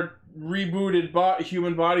these are rebooted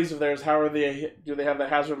human bodies of theirs, how are do they have the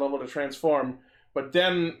hazard level to transform? But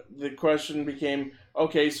then the question became,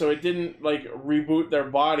 okay, so it didn't, like, reboot their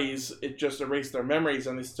bodies, it just erased their memories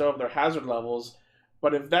and they still have their hazard levels.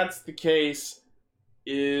 But if that's the case,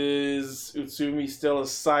 is Utsumi still a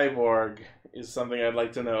cyborg? Is something I'd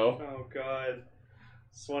like to know. Oh, God.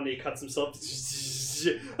 This one he cuts himself.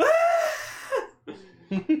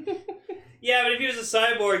 Yeah, but if he was a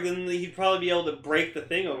cyborg, then he'd probably be able to break the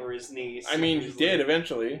thing over his knees. I mean, he did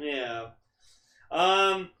eventually. Yeah.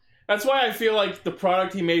 That's why I feel like the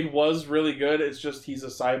product he made was really good. It's just he's a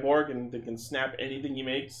cyborg and they can snap anything he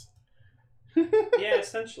makes. Yeah,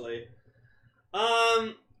 essentially.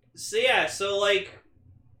 So like,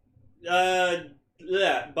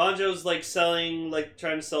 Banjo's like selling, like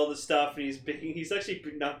trying to sell this stuff, and he's actually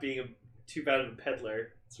not being too bad of a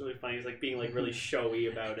peddler. It's really funny. He's like being like really showy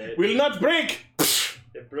about it. Will not break.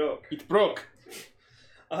 It broke. It broke.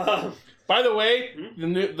 By the way, the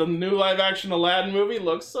new live action Aladdin movie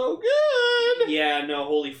looks so good. Yeah, no,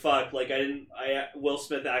 holy fuck! Like Will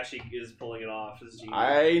Smith actually is pulling it off as genius.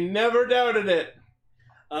 I never doubted it.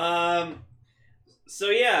 So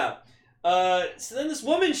yeah. So then this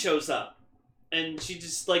woman shows up, and she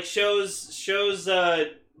just like shows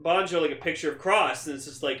Banjo like a picture of Cross, and it's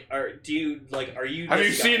just like, are you? Have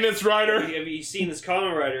you seen this rider? Have you seen this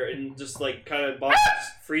Kamen Rider? And just like kind of Banjo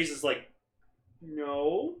just freezes like,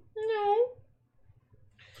 no.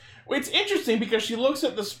 It's interesting because she looks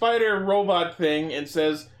at the spider robot thing and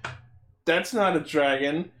says, "That's not a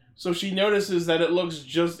dragon." So she notices that it looks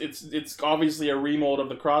it's obviously a remold of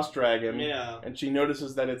the Cross Dragon. Yeah. And she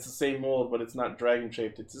notices that it's the same mold, but it's not dragon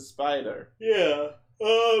shaped. It's a spider. Yeah.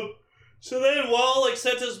 So then while like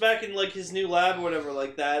Sento's back in like his new lab or whatever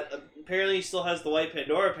like that, apparently he still has the white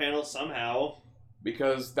Pandora panel somehow.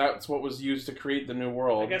 Because that's what was used to create the new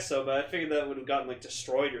world. I guess so, but I figured that would have gotten like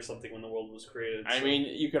destroyed or something when the world was created. I mean,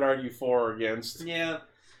 you could argue for or against. Yeah.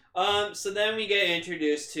 So then we get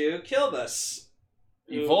introduced to Kilbus.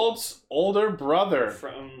 Evolt's older brother.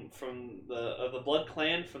 From the Blood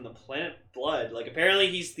Clan, from the planet Blood. Like, apparently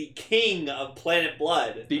he's the king of planet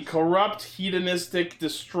Blood. The corrupt, hedonistic,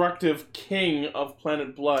 destructive king of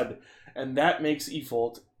planet Blood. And that makes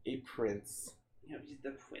Evolt a prince. Yeah, he's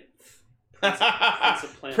the prince.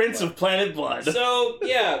 Prince of Planet Blood. So,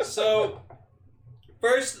 yeah,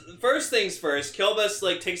 First things first, Kilbus,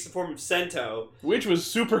 like, takes the form of Sento. Which was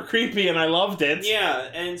super creepy, and I loved it. Yeah,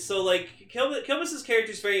 and so, like, Kilbus's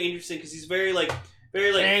character is very interesting, because he's very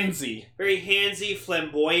handsy. Very handsy,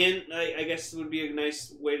 flamboyant, I guess would be a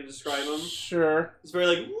nice way to describe him. Sure. He's very,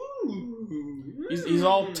 like, ooh. He's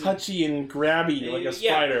all touchy and grabby, like a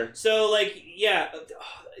spider. So, like, yeah,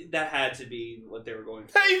 that had to be what they were going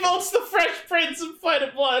for. He votes the Fresh Prince in Fight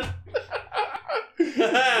of Blood.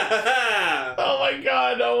 Oh my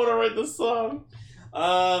god, I want to write the song.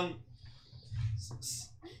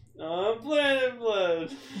 Planet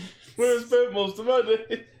Blood. Where I spent most of my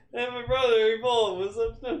day. And my brother Revolt was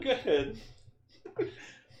up no good.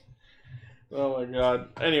 Oh my god.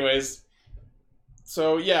 Anyways.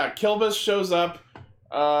 So yeah, Kilbus shows up,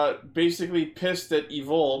 basically pissed at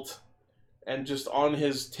Evolt, and just on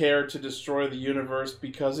his tear to destroy the universe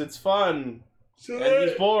because it's fun. And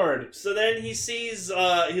he's bored. So then he sees,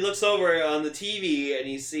 he looks over on the TV and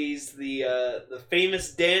he sees the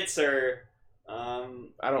famous dancer.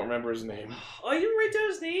 I don't remember his name. Oh, you didn't write down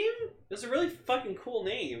his name? It's a really fucking cool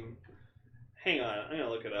name. Hang on, I'm gonna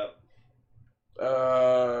look it up.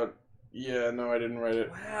 Yeah, no, I didn't write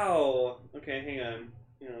it. Wow. Okay, hang on.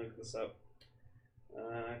 I'm gonna look this up.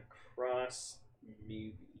 Cross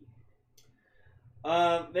movie.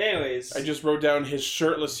 Anyways. I just wrote down his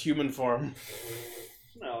shirtless human form.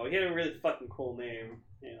 No, he had a really fucking cool name.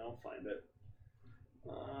 Yeah, I'll find it.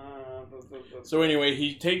 So anyway,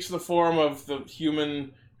 he takes the form of the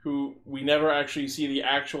human who we never actually see the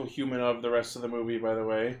actual human of the rest of the movie, by the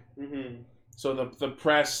way. Mm-hmm. So the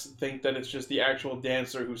press think that it's just the actual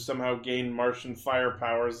dancer who somehow gained Martian fire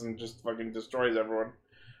powers and just fucking destroys everyone.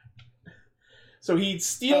 So he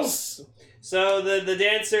steals... So the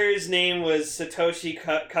dancer's name was Satoshi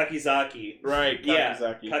Kakizaki. Right,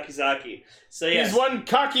 Kakizaki. Yeah, Kakizaki. So yeah, he's one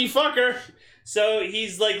cocky fucker. So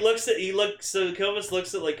he's like So Kilbus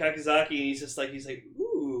looks at like Kakizaki and he's like,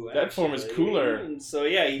 ooh, that form is cooler. And so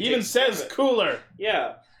yeah, he even says cooler.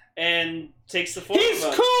 Yeah, and takes the form. He's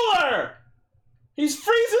cooler. He's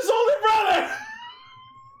Frieza's older brother.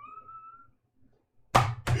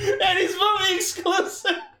 And he's movie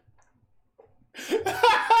exclusive.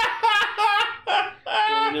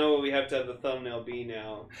 Well, we know what we have to have the thumbnail be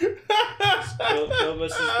now.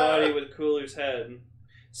 Kilbus's body with Cooler's head.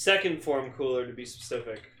 Second form Cooler, to be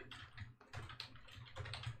specific.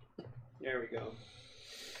 There we go.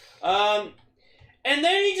 And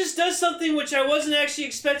then he just does something which I wasn't actually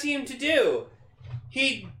expecting him to do.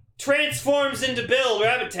 He transforms into Build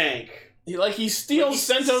Rabbit Tank. He steals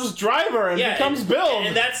Sento's driver and becomes Build.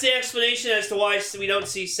 And that's the explanation as to why we don't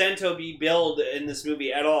see Sento be Build in this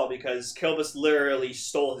movie at all, because Kilbus literally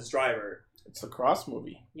stole his driver. It's the Cross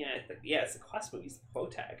movie. Yeah, it's the Cross movie. It's the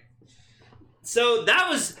Protag. So that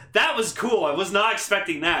was cool. I was not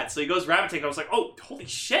expecting that. So he goes Rabbit Tank. I was like, oh, holy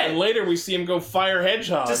shit. And later we see him go fire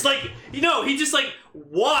Hedgehog. Just like, he just like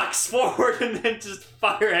walks forward and then just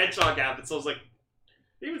fire Hedgehog happens. So I was like,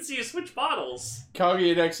 I didn't even see you switch bottles.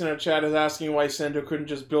 Kage in our chat is asking why Sento couldn't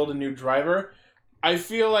just build a new driver. I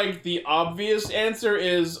feel like the obvious answer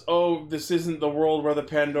is, oh, this isn't the world where the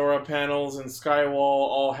Pandora panels and Skywall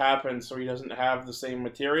all happen, so he doesn't have the same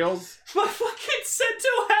materials. But fucking Sento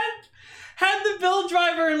had the build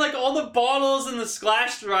driver and like all the bottles and the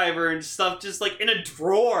splash driver and stuff just like in a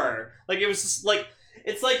drawer. Like it was just like,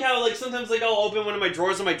 it's like how like sometimes like I'll open one of my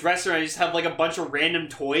drawers on my dresser and I just have like a bunch of random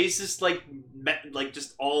toys just like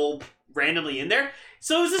just all randomly in there.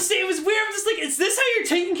 So it was the same. It was weird. I'm just like, is this how you're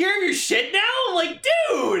taking care of your shit now? I'm like,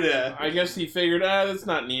 dude. I guess he figured, that's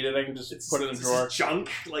not needed. I can just put it in the drawer. Junk.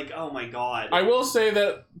 Like, oh my god. I will say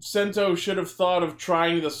that Sento should have thought of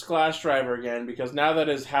trying the splash driver again, because now that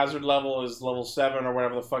his hazard level is level 7 or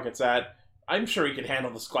whatever the fuck it's at, I'm sure he could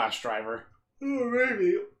handle the splash driver. Oh,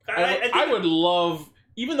 maybe. I would love,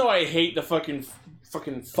 even though I hate the fucking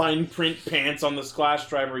fine print pants on the splash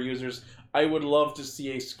driver users, I would love to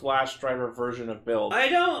see a splash driver version of Build. I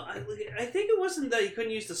think it wasn't that he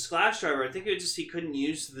couldn't use the splash driver. I think it was just he couldn't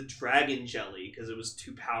use the dragon jelly because it was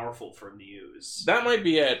too powerful for him to use. That might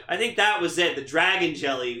be it. I think that was it. The dragon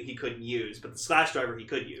jelly he couldn't use, but the splash driver he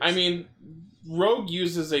could use. I mean, Rogue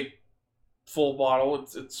uses a full bottle.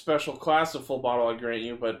 It's special class of full bottle, I grant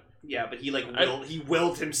you, but... Yeah, but he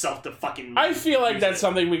willed himself to fucking... I feel like that's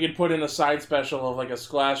something we could put in a side special of like a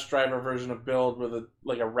splash driver version of Build with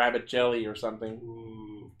a rabbit jelly or something.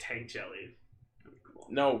 Ooh, tank jelly. Cool.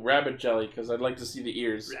 No, rabbit jelly, because I'd like to see the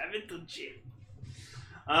ears. Rabbit jelly.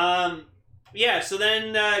 Yeah, so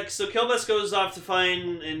then, so Kilbus goes off to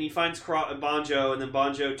find, and he finds Banjo, and then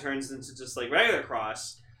Banjo turns into just like regular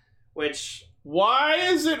Cross, which... Why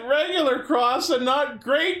is it regular Cross and not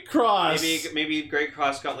Great Cross? Maybe Great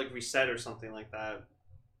Cross got like reset or something like that.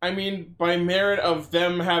 I mean, by merit of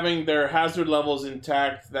them having their hazard levels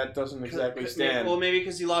intact, that doesn't exactly stand. Well, maybe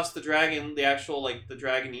because he lost the dragon, the actual like the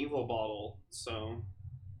Dragon Evil bottle. So,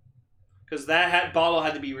 because that bottle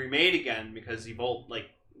had to be remade again because Evolt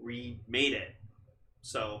like remade it.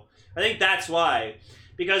 So I think that's why.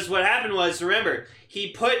 Because what happened was, remember, he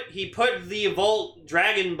put the Volt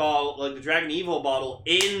Dragon Ball, like the Dragon Evil bottle,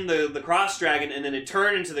 in the Cross Dragon, and then it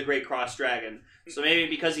turned into the Great Cross Dragon. So maybe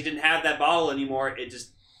because he didn't have that bottle anymore, it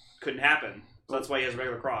just couldn't happen. So that's why he has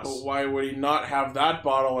regular Cross. But why would he not have that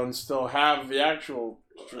bottle and still have the actual?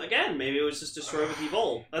 Again, maybe it was just destroyed with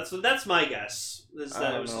Evolt. That's my guess. Is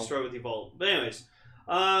that it was destroyed with Evolt. But anyways,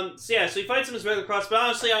 so he fights him as regular Cross. But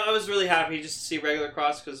honestly, I was really happy just to see regular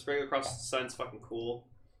Cross because regular Cross design fucking cool.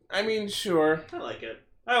 I mean, sure. I like it.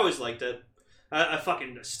 I always liked it. I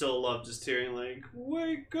fucking still love just hearing like,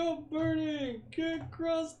 "Wake up, Burning! Get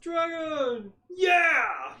Cross Dragon!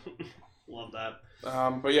 Yeah!" Love that.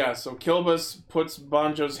 But yeah, so Kilbus puts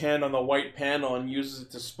Banjo's hand on the white panel and uses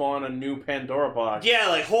it to spawn a new Pandora box. Yeah,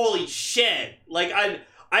 like holy shit! Like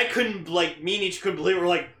I couldn't like me and each couldn't believe it. We're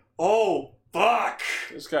like, oh fuck!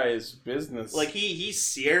 This guy is business. Like he's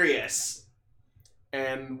serious.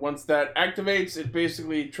 And once that activates, it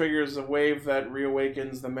basically triggers a wave that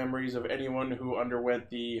reawakens the memories of anyone who underwent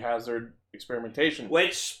the hazard experimentation.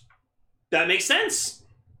 Which that makes sense.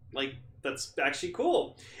 Like that's actually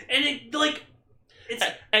cool. And it like it's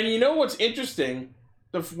and you know what's interesting?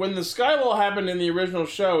 When the Skywall happened in the original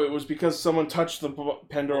show, it was because someone touched the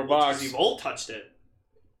Pandora box. Evolt touched it.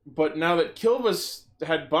 But now that Kilbus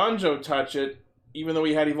had Banjo touch it, even though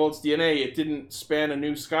he had Evolt's DNA, it didn't span a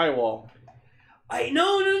new Skywall.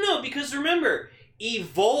 No, because remember,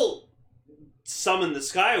 Evolt summoned the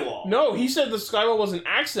Skywall. No, he said the Skywall was an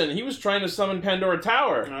accident. He was trying to summon Pandora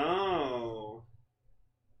Tower. Oh.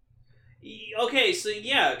 Okay, so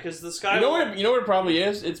yeah, because the Skywall... You know what it probably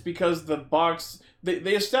is? It's because the box...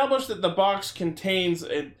 They established that the box contains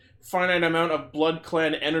a finite amount of Blood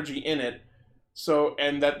Clan energy in it,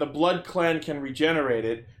 and that the Blood Clan can regenerate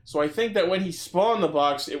it. So I think that when he spawned the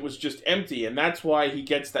box, it was just empty, and that's why he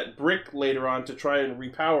gets that brick later on to try and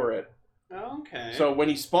repower it. Okay. So when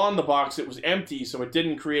he spawned the box, it was empty, so it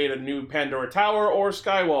didn't create a new Pandora Tower or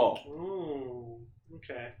Skywall. Oh,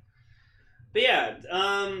 okay. But yeah,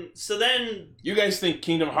 so then... You guys think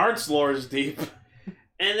Kingdom Hearts lore is deep.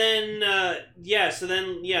 And then,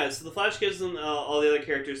 so the Flash gives them all the other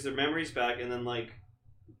characters their memories back, and then, like,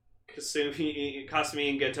 Kasumi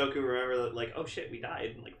and Gentoku remember that, like, oh shit, we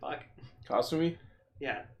died. And, like, fuck. Kasumi?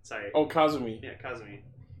 Yeah, sorry. Oh, Kazumi. Yeah, Kazumi.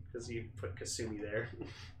 Because you put Kasumi there.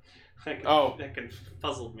 That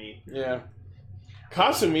puzzled me. Yeah.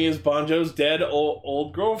 Kasumi is Banjo's dead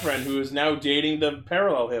old girlfriend who is now dating the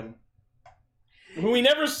parallel him. Who we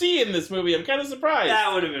never see in this movie. I'm kind of surprised.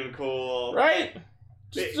 That would have been cool. Right?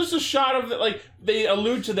 Just a shot of it, like, they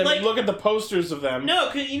allude to them, like, and look at the posters of them. No,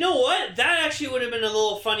 because you know what? That actually would have been a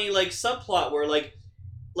little funny, like, subplot where, like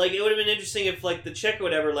it would have been interesting if, like, the chick or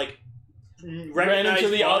whatever, like,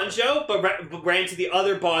 recognized Banjo, but ran to the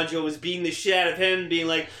other Banjo, was beating the shit out of him, being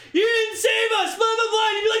like, "You didn't save us, blah, blah, blah,"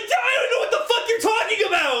 and you'd be like, "I don't know what the fuck you're talking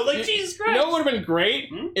about!" Like, Jesus Christ. You know what would have been great?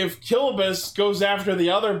 If Kilbus goes after the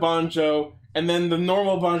other Banjo, and then the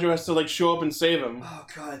normal Banjo has to, like, show up and save him. Oh,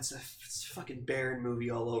 God, it's a fucking Baron movie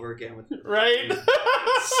all over again with right?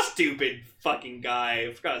 stupid fucking guy.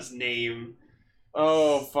 I forgot his name.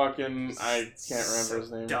 Oh, fucking... I can't remember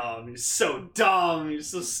his name. Dumb. He's so dumb. He's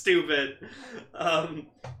so stupid.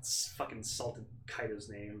 It's fucking salted Kaido's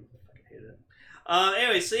name. I fucking hate it.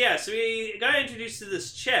 Anyway, so we got introduced to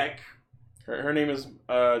this chick. Her name is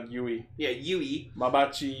Yui. Yeah, Yui.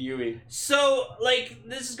 Mabachi Yui. So, like,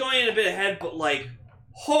 this is going in a bit ahead, but, like,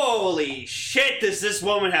 holy shit, does this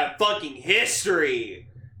woman have fucking history?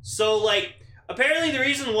 So, like, apparently the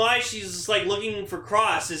reason why she's, like, looking for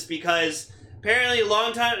Cross is because apparently a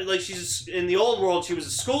long time, like, she's in the old world, she was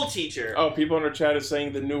a school teacher. Oh, people in our chat is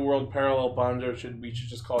saying the New World Parallel Banjo we should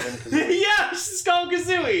just call him Kazooie. Yeah, just call him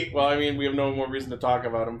Kazooie. Well, I mean, we have no more reason to talk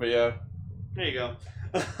about him, but yeah. There you go.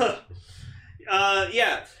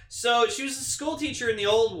 Yeah, so she was a school teacher in the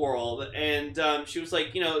old world, and she was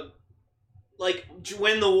like, you know, like,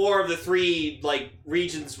 when the War of the Three, like,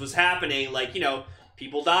 regions was happening, like, you know,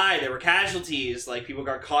 people died, there were casualties, like, people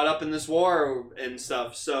got caught up in this war and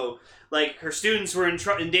stuff, so, like, her students were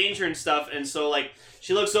in danger and stuff, and so, like,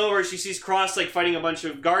 she looks over, she sees Cross, like, fighting a bunch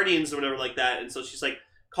of Guardians or whatever like that, and so she's, like,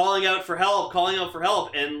 calling out for help,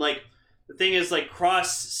 and, like, the thing is, like,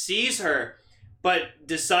 Cross sees her, but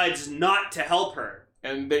decides not to help her.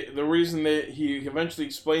 And the reason he eventually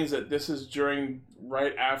explains that this is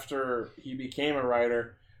right after he became a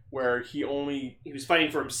writer, where he was fighting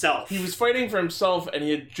for himself. He was fighting for himself, and he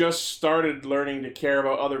had just started learning to care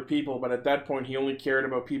about other people, but at that point he only cared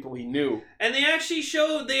about people he knew. And they actually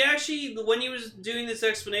when he was doing this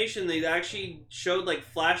explanation, they actually showed, like,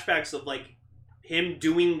 flashbacks of, like, him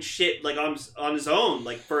doing shit like on his own,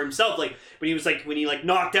 like for himself, like when he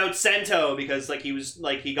knocked out Sento because like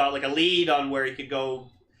he got like a lead on where he could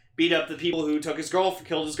go beat up the people who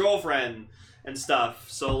killed his girlfriend and stuff.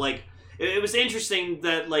 So like it was interesting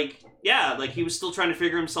that like he was still trying to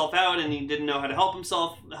figure himself out and he didn't know how to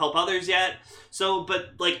help others yet. So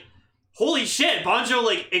but like holy shit, Banjo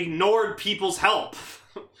like ignored people's help.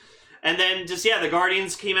 And then just the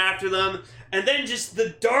Guardians came after them. And then just the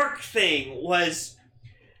dark thing was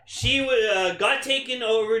she got taken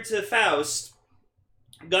over to Faust,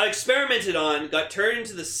 got experimented on, got turned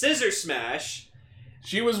into the Scissor Smash.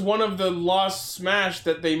 She was one of the lost Smash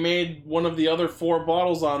that they made one of the other 4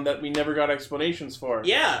 bottles on that we never got explanations for.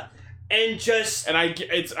 Yeah. And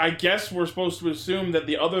I guess we're supposed to assume that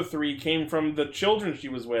the other 3 came from the children she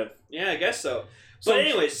was with. Yeah, I guess so. But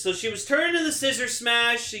anyways, so she was turned into the Scissor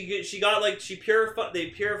Smash. They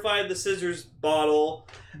purified the scissors bottle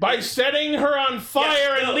by setting her on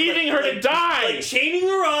fire and leaving her to die. Like chaining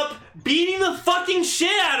her up, beating the fucking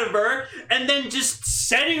shit out of her, and then just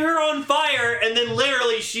setting her on fire, and then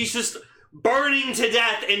literally she's just burning to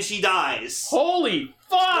death and she dies. Holy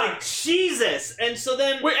fuck! Like, Jesus! And so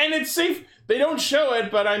then... Wait, and it's safe... They don't show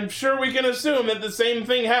it, but I'm sure we can assume that the same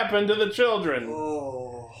thing happened to the children. Oh...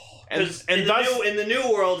 And in the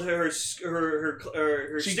new world, her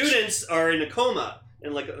students are in a coma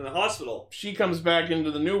in a hospital. She comes back into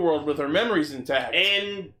the new world with her memories intact,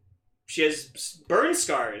 and she has burn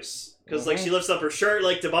scars because she lifts up her shirt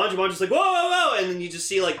to Banjo. Banjo's like whoa, whoa, whoa, and then you just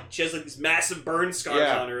see she has these massive burn scars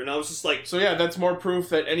on her, and I was just like, so that's more proof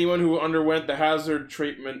that anyone who underwent the hazard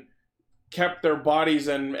treatment kept their bodies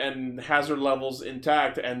and hazard levels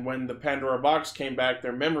intact, and when the Pandora box came back,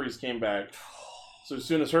 their memories came back. So as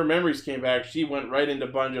soon as her memories came back, she went right into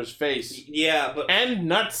Banjo's face. Yeah, but... And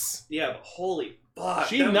nuts. Yeah, but holy fuck.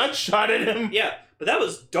 She nut-shotted him. Yeah, but that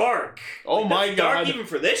was dark. Oh my god. Dark even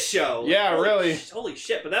for this show. Yeah, really. Holy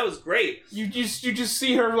shit, but that was great. You just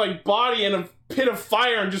see her, body in a pit of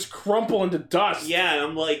fire and just crumple into dust. Yeah, and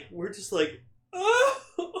I'm like, we're just like, oh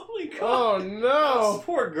my god. Oh no. This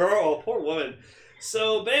poor girl, poor woman.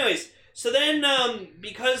 So, but anyways... So then,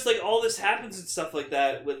 because, all this happens and stuff like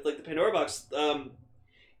that with, the Pandora box,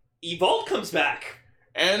 Evolt comes back.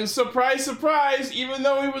 And surprise, surprise, even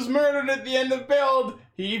though he was murdered at the end of Build,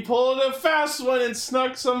 he pulled a fast one and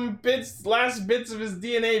snuck some last bits of his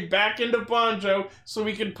DNA back into Banjo so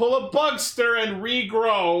he could pull a Bugster and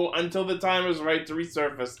regrow until the time was right to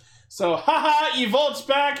resurface. So, haha, Evolt's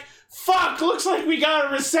back. Fuck, looks like we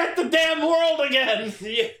gotta reset the damn world again.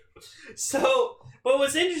 Yeah. So... But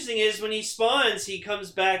what's interesting is when he spawns, he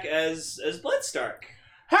comes back as Bloodstark.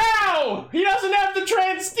 How? He doesn't have the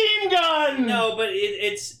trans steam gun. No, but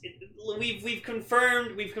we've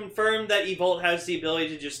confirmed that Evolt has the ability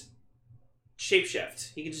to just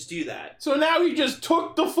shapeshift. He can just do that. So now he just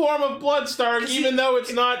took the form of Bloodstark, even though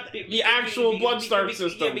it's not the actual Bloodstark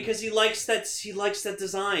system. Yeah, because he likes that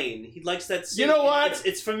design. He likes that. You know what?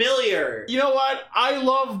 It's familiar. You know what? I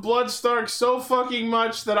love Bloodstark so fucking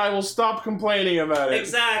much that I will stop complaining about it.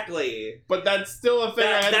 Exactly. But that's still a thing.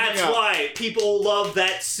 That's why people love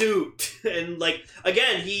that suit. And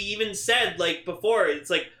again, he even said before,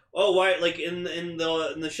 it's oh, why? In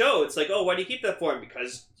the show, it's oh, why do you keep that form?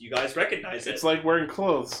 Because you guys recognize it. It's like wearing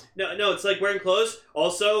clothes. No, it's like wearing clothes.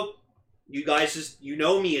 Also, you guys you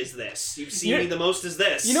know me as this. You've seen me the most as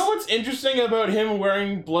this. You know what's interesting about him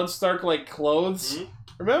wearing Bloodstark clothes? Mm-hmm.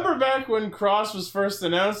 Remember back when Cross was first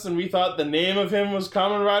announced and we thought the name of him was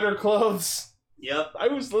Kamen Rider Clothes? Yep. I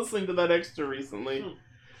was listening to that extra recently.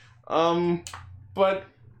 But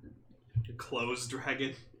Clothes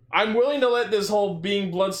Dragon. I'm willing to let this whole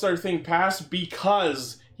being Bloodstark thing pass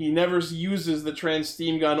because he never uses the trans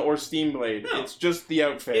steam gun or steam blade. No. It's just the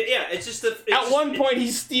outfit. It's just At one point,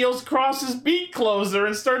 he steals Cross's beat closer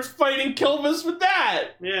and starts fighting Kilbus with that.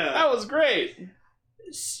 Yeah. That was great.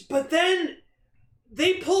 But then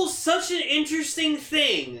they pull such an interesting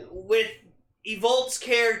thing with Evolt's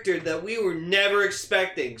character that we were never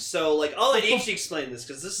expecting. So, I'll let Ichi explain this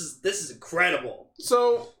because this is incredible.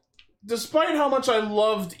 So, despite how much I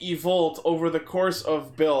loved Evolt over the course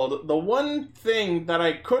of Build, the one thing that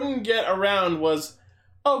I couldn't get around was,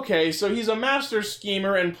 okay, so he's a master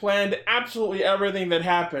schemer and planned absolutely everything that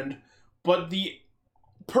happened, but the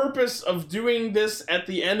purpose of doing this at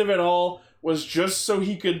the end of it all was just so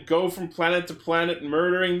he could go from planet to planet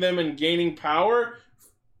murdering them and gaining power?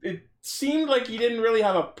 It seemed like he didn't really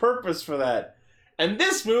have a purpose for that. And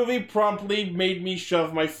this movie promptly made me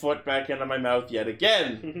shove my foot back into my mouth yet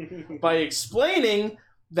again by explaining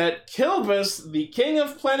that Kilbus, the King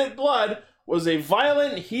of Planet Blood, was a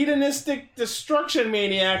violent, hedonistic destruction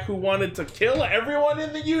maniac who wanted to kill everyone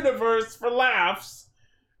in the universe for laughs.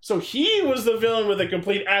 So he was the villain with a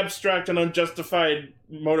complete abstract and unjustified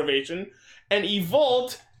motivation. And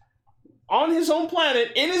Evolt, on his own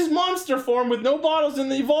planet, in his monster form, with no bottles in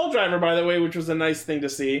the Evolve driver, by the way, which was a nice thing to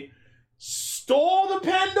see, stole the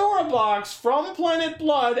Pandora box from Planet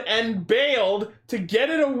Blood and bailed to get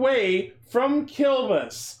it away from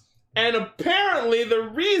Kilbus. And apparently the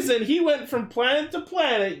reason he went from planet to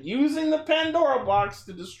planet using the Pandora box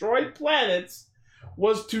to destroy planets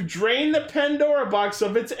was to drain the Pandora box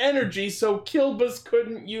of its energy so Kilbus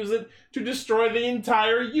couldn't use it to destroy the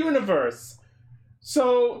entire universe.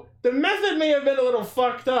 So the method may have been a little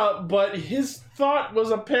fucked up, but his thought was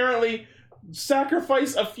apparently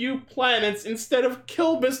sacrifice a few planets instead of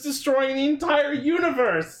Kilbus destroying the entire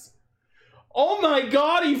universe. Oh my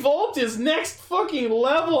god, Evolt is next fucking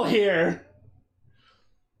level here.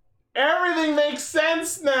 Everything makes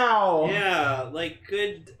sense now. Yeah, like,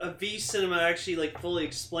 good V Cinema actually, like, fully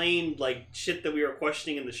explained, like, shit that we were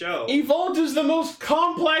questioning in the show. Evolt is the most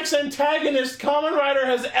complex antagonist Kamen Rider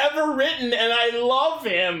has ever written, and I love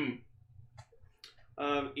him.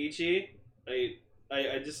 Ichi,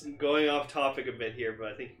 I just going off topic a bit here, but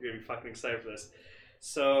I think you're gonna be fucking excited for this.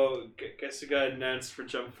 So, guess we got announced for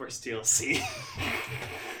Jump Force DLC.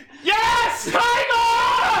 Yes!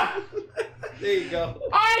 Kaiba! There you go.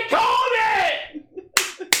 I called it!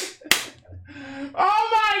 Oh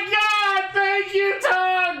my god! Thank you,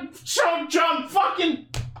 Todd! Jump fucking...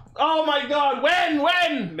 Oh my god,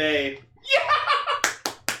 when? May. Yeah!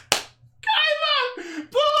 Kaiba!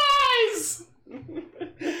 Blue eyes!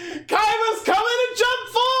 Kaiba's coming to Jump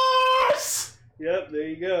Force! Yep, there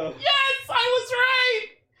you go. Yes, I was right!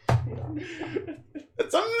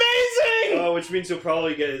 It's amazing! Oh, which means he'll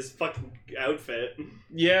probably get his fucking outfit.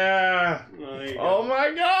 Yeah. Oh, there you go. Oh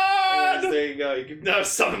my god! There you go. You can now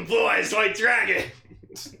summon Blue Eyes White Dragon.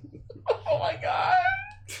 Oh my god!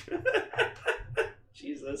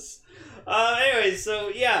 Jesus. Anyway, so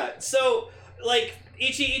yeah, so like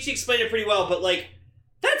Ichi explained it pretty well, but like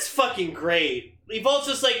that's fucking great. Evolt's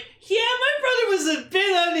just like, yeah, my brother was a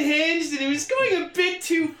bit unhinged and he was going a bit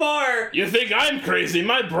too far. You think I'm crazy?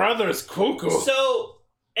 My brother's cuckoo. So,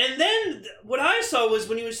 and then what I saw was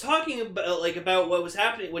when he was talking about what was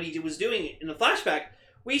happening, what he was doing in the flashback,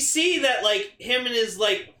 we see that like him in his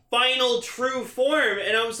like final true form,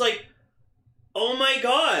 and I was like, oh my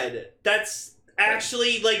god, that's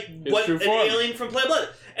actually like His what true an form. alien from Planet Blood.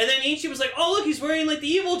 And then Ichi was like, oh look, he's wearing like the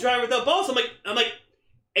evil driver without balls. I'm like,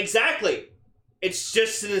 exactly. It's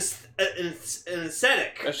just an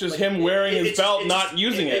aesthetic. That's just like, him wearing his belt, not just,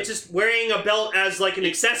 using it. It's just wearing a belt as like an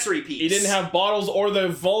accessory piece. He didn't have bottles or the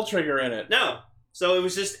Vol trigger in it. No. So it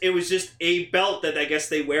was just a belt that I guess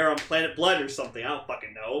they wear on Planet Blood or something. I don't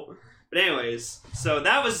fucking know. But anyways, so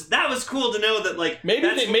that was cool to know that like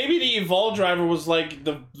Maybe the Evolve driver was like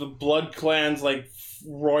the Blood Clan's like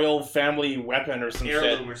royal family weapon or some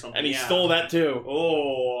heirloom shit, or something. and he yeah. stole that too.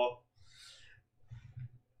 Oh.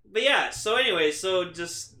 But yeah, so anyway, so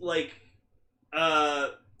just like,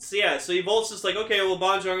 so Evolt's just like, okay, well,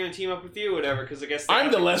 Bonjo, I'm gonna team up with you, whatever, because I guess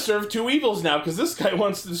I'm the lesser of two evils now, because this guy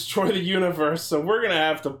wants to destroy the universe, so we're gonna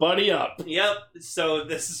have to buddy up. Yep. So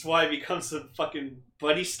this is why it becomes a fucking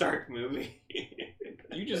Buddy Stark movie.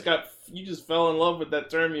 You just fell in love with that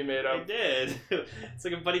term you made I up. did. It's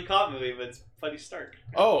like a buddy cop movie, but it's Buddy Stark.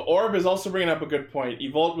 Oh, Orb is also bringing up a good point.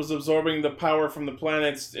 Evolt was absorbing the power from the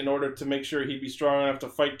planets in order to make sure he'd be strong enough to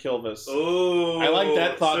fight Kilbus. Oh, I like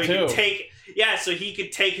that thought, so too. So he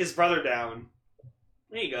could take his brother down.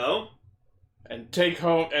 There you go. And take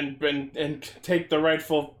home and take the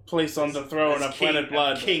rightful place on the throne of Planet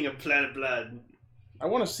Blood. King of Planet Blood. I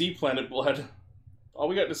want to see Planet Blood. All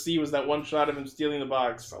we got to see was that one shot of him stealing the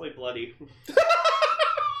box. Probably bloody.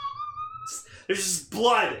 There's just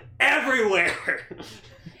blood everywhere.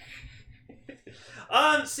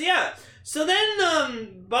 So then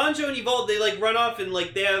Bonjo and Evolve, they like run off and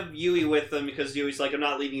like they have Yui with them because Yui's like, I'm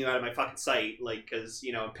not leaving you out of my fucking sight, like, because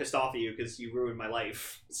I'm pissed off at you because you ruined my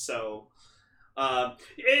life. So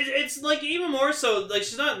it's like even more so, like,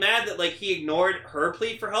 she's not mad that like he ignored her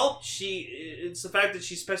plea for help. It's the fact that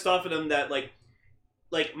she's pissed off at him that like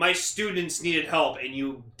my students needed help and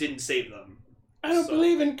you didn't save them. I don't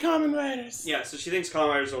believe in Kamen Riders. Yeah, so she thinks Kamen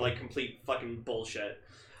Riders are like complete fucking bullshit.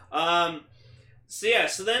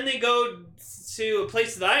 So then they go to a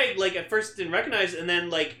place that I like at first didn't recognize, and then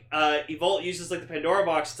like Evolt uses like the Pandora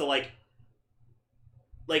box to like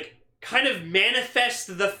kind of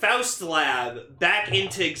manifest the Faust Lab back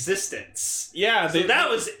into existence. Yeah, So that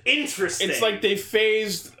was interesting. It's like they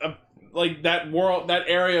phased like that world, that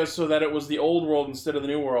area, so that it was the old world instead of the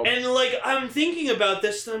new world. And like I'm thinking about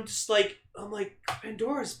this, and I'm like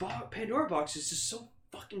Pandora box is just so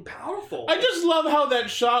fucking powerful. I just love how that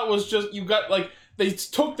shot was just, you got like, they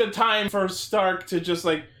took the time for Stark to just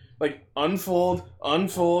like unfold,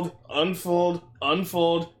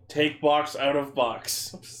 take box out of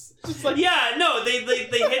box. Just like yeah, no, they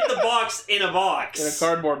hit the box in a box. in a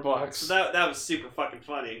cardboard box. So that was super fucking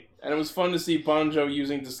funny. And it was fun to see Bonjo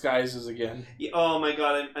using disguises again. Yeah, oh my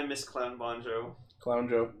god, I miss Clown Bonjo. Clown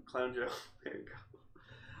Joe. Clown Joe. There you go.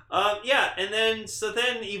 Yeah, and then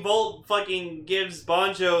Evolt fucking gives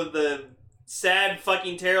Bonjo the sad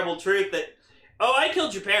fucking terrible truth that, oh, I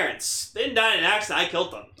killed your parents. They didn't die in an accident, I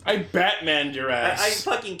killed them. I Batmaned your ass. I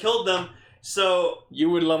fucking killed them, so... You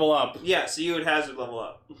would level up. Yeah, so you would hazard level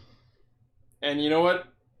up. And you know what?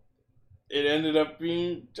 It ended up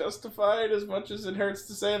being justified, as much as it hurts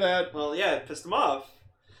to say that. Well, yeah, it pissed him off.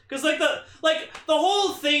 Because the whole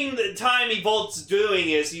thing that Time Evolt's doing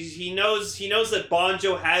is he knows that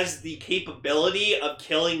Bonjo has the capability of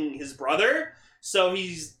killing his brother, so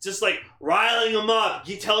he's just like riling him up,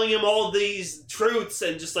 telling him all these truths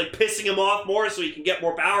and just like pissing him off more so he can get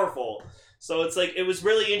more powerful. So it's like, it was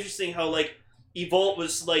really interesting how like Evolt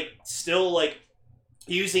was like still like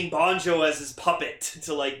using Bonjo as his puppet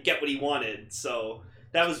to like get what he wanted. So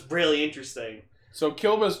that was really interesting. So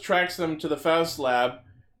Kilbus tracks them to the Faust lab,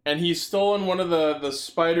 and he's stolen one of the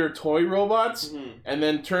spider toy robots, and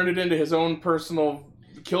then turned it into his own personal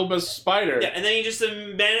Kilbus spider. Yeah, and then he just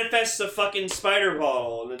manifests a fucking spider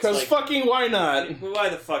ball. Because like, fucking why not? Why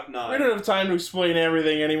the fuck not? We don't have time to explain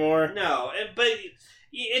everything anymore. No, but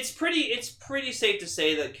it's pretty safe to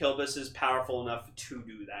say that Kilbus is powerful enough to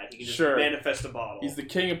do that. He can just manifest a bottle. He's the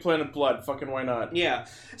king of Planet Blood. Fucking why not? Yeah.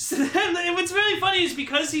 So then, what's really funny is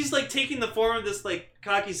because he's like taking the form of this like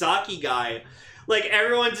Kakizaki guy, like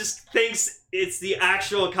everyone just thinks it's the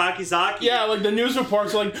actual Kakizaki. Yeah, like the news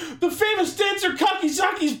reports are like, the famous dancer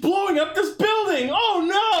Kakizaki's blowing up this building! Oh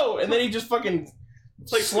no! And then he just fucking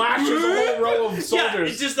like slashes a whole row of soldiers. Yeah,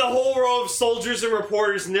 it's just a whole row of soldiers and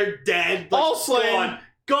reporters, and they're dead. Like, all slain.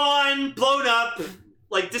 Gone, blown up,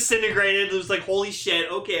 like disintegrated. It was like, holy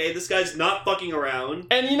shit, okay, this guy's not fucking around.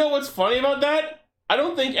 And you know what's funny about that? I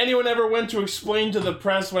don't think anyone ever went to explain to the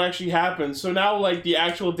press what actually happened, so now, like, the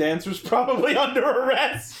actual dancer's probably under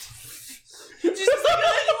arrest. Just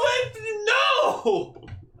like, no!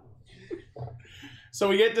 So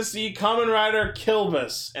we get to see Kamen Rider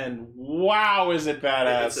Kilbus, and wow, is it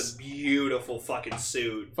badass. It's a beautiful fucking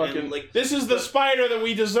suit. Fucking, and, like, this is the spider that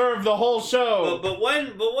we deserve the whole show. But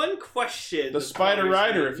one question... The Spider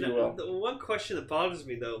Rider, if you will. The one question that bothers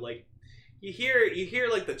me, though, like, you hear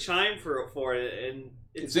like the chime for it, and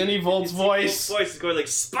it's in Evolt's voice. Evolt's voice is going like,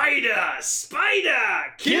 Spider,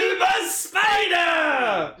 Kilbus,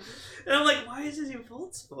 Spider. And I'm like, why is it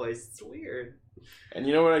Evolt's voice? It's weird. And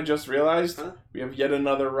you know what I just realized? Huh? We have yet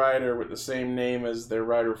another rider with the same name as their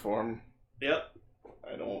rider form. Yep.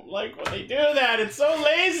 I don't like when they do that. It's so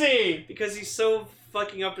lazy. Because he's so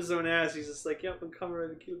fucking up his own ass. He's just like, yep, I'm coming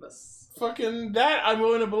right to Kilbus. Fucking that I'm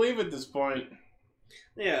willing to believe at this point.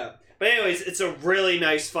 Yeah. But anyways, it's a really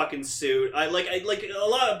nice fucking suit. I like a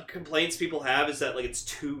lot of complaints people have is that like it's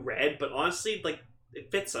too red, but honestly, like it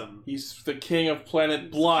fits him. He's the king of Planet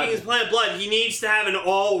Blood. King of Planet Blood. He needs to have an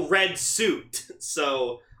all red suit,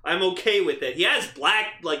 so I'm okay with it. He has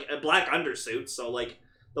black, like a black undersuit, so like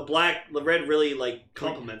the red really like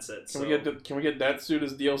complements it. Can we get that suit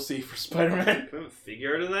as DLC for Spider-Man? Can we have a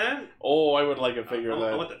figure of that? Oh, I would like a figure of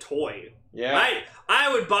that. I want the toy. Yeah.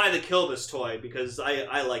 I would buy the Kilbus toy because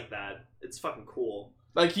I like that. It's fucking cool.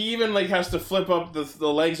 Like, he even, like, has to flip up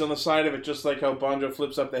the legs on the side of it, just like how Bonjo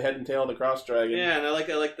flips up the head and tail of the Cross Dragon. Yeah, and I like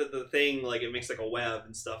the thing, like, it makes, like, a web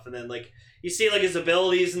and stuff. And then, like, you see, like, his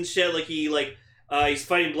abilities and shit. Like, he's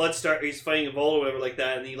fighting Bloodstar, he's fighting Evolt or whatever like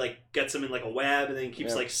that, and he, like, gets him in, like, a web, and then he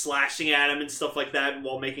keeps, like, slashing at him and stuff like that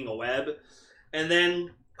while making a web. And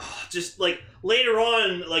then, just, like, later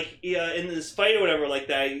on, like, in this fight or whatever like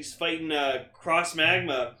that, he's fighting Cross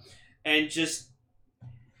Magma, and just,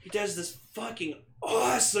 he does this fucking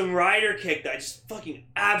awesome rider kick that I just fucking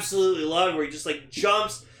absolutely love, where he just like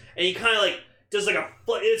jumps and he kind of like does like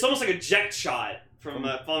it's almost like a eject shot from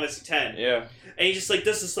Final Fantasy X. Yeah. And he just like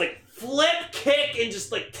does this like flip kick and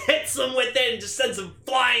just like hits him with it and just sends him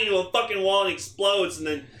flying into a fucking wall and explodes, and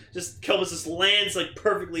then just Kilbus just lands like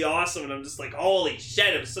perfectly awesome, and I'm just like, holy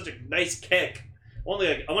shit, it was such a nice kick. I want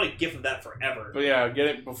a gif of that forever. But yeah,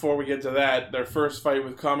 before we get to that, their first fight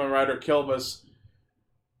with Kamen Rider Kilbus.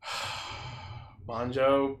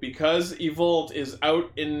 Bonjo, because Evolt is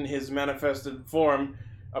out in his manifested form,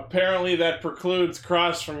 Apparently that precludes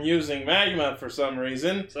Cross from using magma for some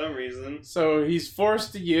reason. So he's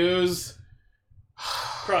forced to use...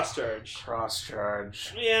 Cross charge. Cross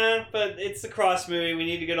charge. Yeah, but it's the Cross movie. We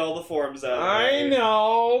need to get all the forms out. I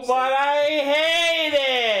know, but I hate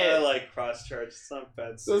I it! like cross charge. It's not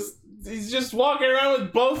bad. He's just walking around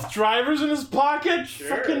with both drivers in his pocket?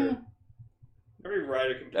 Sure. Fucking... Every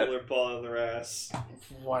rider can pull their ball out of their ass.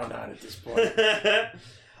 Why not at this point?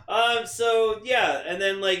 So yeah, and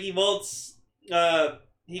then like he vaults,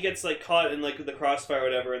 he gets like caught in like the crossfire or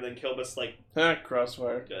whatever, and then Kilbus like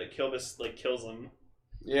Crossfire. Kilbus like kills him.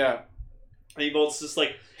 Yeah. And he vaults just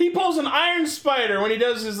like He pulls an Iron Spider when he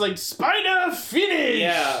does his like spider finish.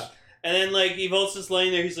 yeah, and then like he vaults just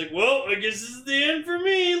laying there. He's like, well, I guess this is the end for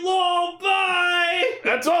me. Lol, bye.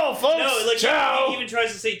 That's all, folks. No, like Ciao. he even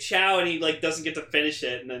tries to say ciao, and he like doesn't get to finish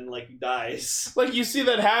it, and then like he dies. Like you see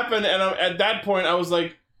that happen, and at that point I was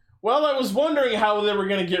like, well, I was wondering how they were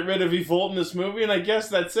going to get rid of Evolt in this movie, and I guess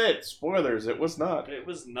that's it. Spoilers, it was not. It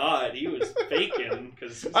was not. He was faking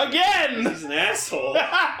because Again! he's an asshole.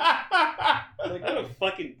 Like what a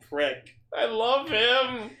fucking prick. I love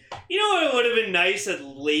him. You know what would have been nice at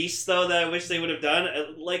least though that I wish they would have done?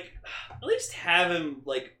 Like at least have him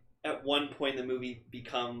like at one point in the movie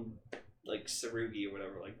become like Tsurugi or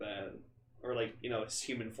whatever like that. Or like, you know, his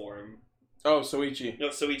human form. Oh, Soichi. No,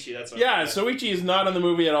 Soichi, that's what Yeah, Soichi is not in the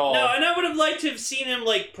movie at all. No, and I would have liked to have seen him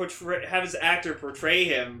like have his actor portray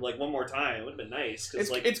him like one more time. It would have been nice. It's,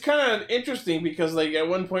 Like, it's kind of interesting because like at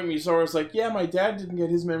one point Misora's like, yeah, my dad didn't get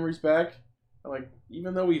his memories back. I'm like,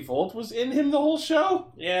 even though Evolt was in him the whole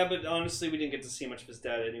show? yeah, but honestly, we didn't get to see much of his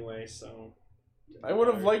dad anyway, so... I would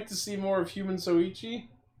have liked to see more of human Soichi.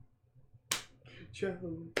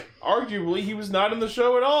 Arguably, he was not in the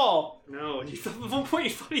show at all. No, at one point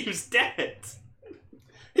you thought he was dead.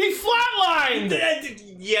 He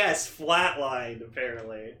flatlined! Yes, flatlined,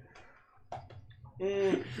 apparently.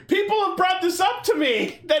 People have brought this up to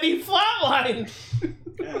me, that he flatlined.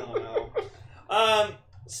 I don't know.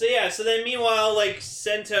 So yeah, so then meanwhile, like,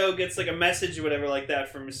 Sento gets, like, a message or whatever like that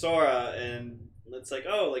from Misora, and it's like,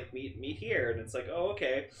 oh, like, meet here, and it's like, oh,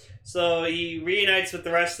 okay. So he reunites with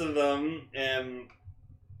the rest of them, and,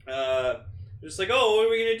 just like, oh, what are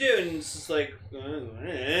we gonna do? And it's just like, We're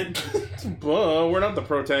not the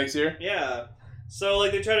pro-tags here. yeah. So,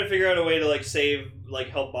 like, they try to figure out a way to, like,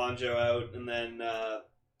 help Banjo out, and then,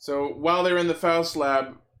 So while they're in the Faust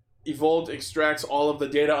lab, Evolt extracts all of the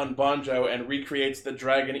data on Banjo and recreates the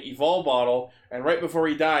Dragon Evol bottle, and right before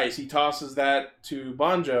he dies, he tosses that to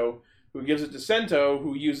Banjo, who gives it to Sento,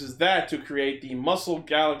 who uses that to create the Muscle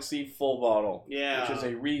Galaxy Full Bottle. yeah. Which is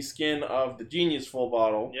a reskin of the Genius Full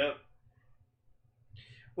Bottle. Yep.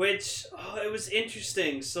 Which, it was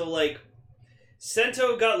interesting. So, like,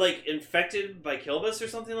 Sento got, like, infected by Kilbus or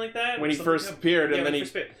something like that? When he Something first like that? appeared, Yeah, and then when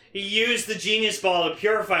he used the Genius Ball to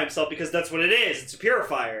purify himself because that's what it is. It's a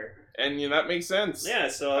purifier. And that makes sense. Yeah,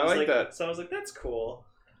 so I I was like that. So I was like, that's cool.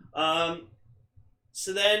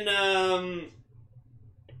 So then,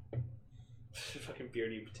 fucking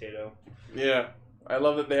Beardy Potato. Yeah. I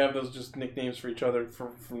love that they have those just nicknames for each other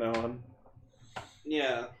from now on.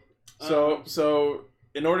 Yeah. So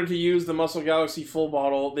in order to use the Muscle Galaxy Full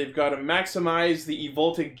Bottle, they've got to maximize the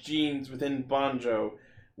Evoltic genes within Banjo,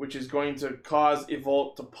 which is going to cause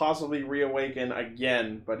Evolt to possibly reawaken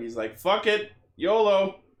again. But he's like, fuck it,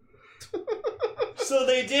 YOLO. So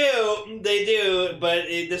they do, but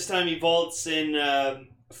this time Evolt's in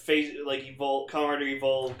phase, like Evolt, Commander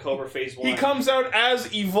Evolt, Cobra Phase 1. He comes out as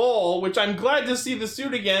Evol, which I'm glad to see the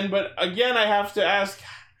suit again, but again I have to ask,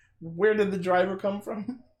 where did the driver come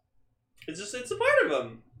from? It's a part of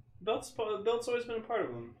him. Belt's always been a part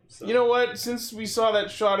of him. So. You know what? Since we saw that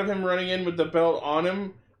shot of him running in with the belt on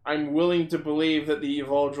him, I'm willing to believe that the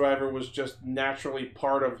Evol driver was just naturally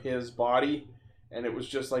part of his body, and it was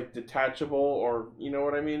just like detachable, or you know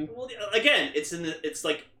what I mean? Well, again, it's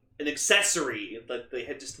like an accessory that they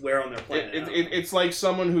had just wear on their planet. It's like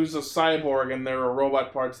someone who's a cyborg and there are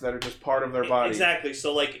robot parts that are just part of their body. Exactly.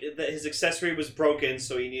 So like his accessory was broken,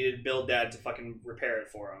 so he needed Bill Dad to fucking repair it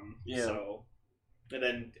for him. Yeah. So, and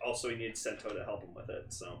then also he needed Sento to help him with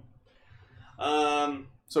it. So,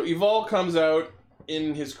 So Evol comes out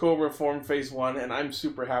in his Cobra form Phase 1, and I'm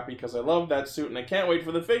super happy because I love that suit and I can't wait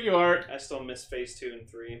for the figure art. I still miss Phase 2 and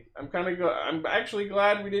 3. I'm actually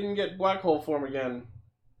glad we didn't get Black Hole form again.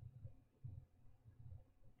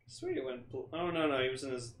 Sweet, he went. Oh no, he was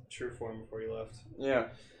in his true form before he left. Yeah.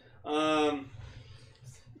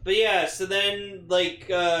 But yeah, so then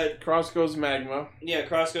like Cross goes Magma. yeah,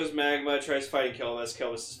 Cross goes Magma, tries fighting Kilbus.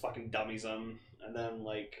 Kilbus just fucking dummies him, and then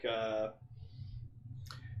like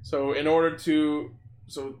So in order to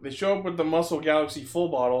so they show up with the Muscle Galaxy full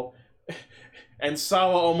bottle, and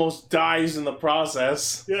Sawa almost dies in the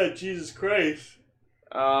process. Yeah, Jesus Christ.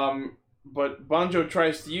 But Banjo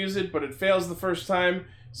tries to use it, but it fails the first time.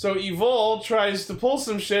 So Evol tries to pull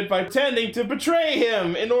some shit by pretending to betray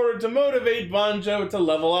him in order to motivate Banjo to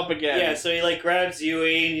level up again. Yeah, so he like grabs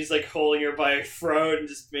Yui and he's like holding her by her throat and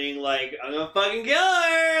just being like, "I'm gonna fucking kill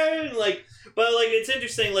her!" And, like, but like it's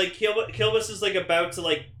interesting. Like Kilbus is like about to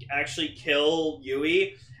like actually kill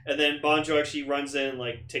Yui, and then Banjo actually runs in and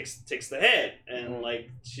like takes the hit, and like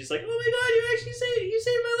she's like, "Oh my god, you actually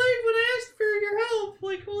saved my life when I asked for your help!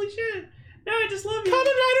 Like, holy shit! Now I just love you. Kamen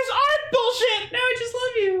Riders aren't bullshit! Now I just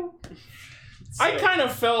love you." I kind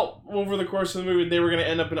of felt over the course of the movie they were going to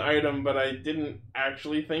end up an item, but I didn't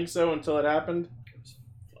actually think so until it happened.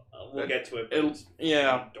 We'll get to it. But it's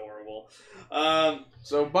Yeah. adorable.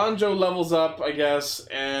 So Banjo levels up, I guess,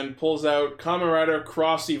 and pulls out Kamen Rider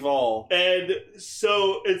Cross Evol. And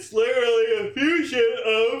so it's literally a fusion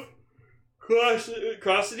of Cross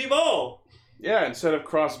and Evol. Yeah, instead of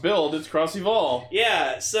Cross Build, it's Cross Evol.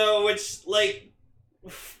 Yeah, so which, like,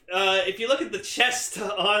 if you look at the chest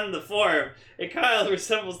on the form, it kind of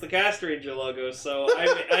resembles the Cast Ranger logo, so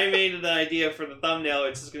I made an idea for the thumbnail.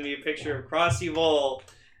 It's just going to be a picture of Cross Evol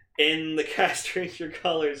in the Cast Ranger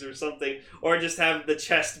colors or something, or just have the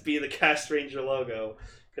chest be the Cast Ranger logo,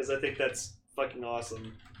 because I think that's fucking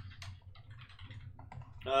awesome.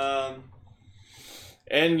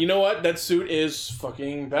 And you know what? That suit is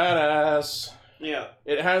fucking badass. Yeah.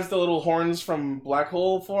 It has the little horns from Black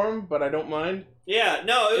Hole form, but I don't mind. Yeah,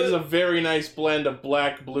 no, It is a very nice blend of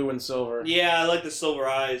black, blue, and silver. Yeah, I like the silver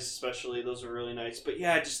eyes, especially. Those are really nice. But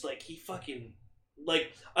yeah, just like he fucking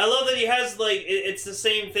like. I love that he has like it's the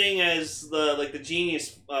same thing as the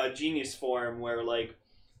genius form where like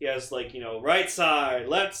he has like, you know, right side,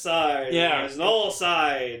 left side. Yeah. He has an all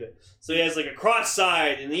side. So he has like a cross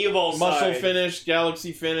side and the evil Muscle side. finish,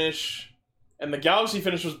 galaxy finish. And the galaxy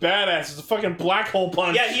finish was badass. It's a fucking black hole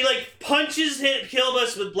punch. Yeah, he like punches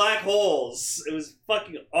Kilbus with black holes. It was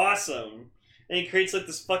fucking awesome. And he creates like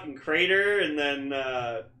this fucking crater, and then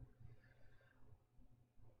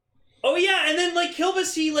oh yeah, and then like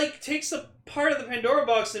Kilbus, he like takes a part of the Pandora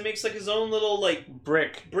box and makes like his own little like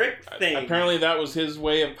brick thing. Apparently that was his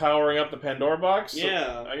way of powering up the Pandora box.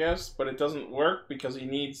 Yeah. I guess, but it doesn't work because he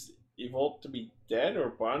needs Evolt to be dead or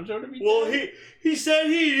Banjo to be Well, dead. he said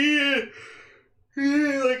he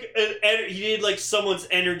needed like someone's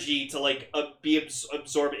energy to like be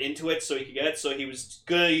absorbed into it so he could get it. So he was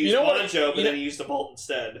gonna use Banjo, but then he used a Bolt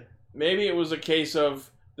instead. Maybe it was a case of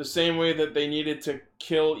the same way that they needed to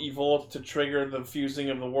kill Evolt to trigger the fusing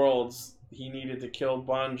of the worlds. He needed to kill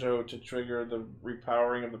Banjo to trigger the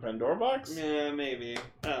repowering of the Pandora box. Yeah, maybe.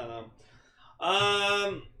 I don't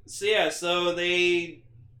know. So yeah, so they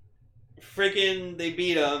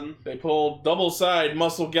beat him. They pull double side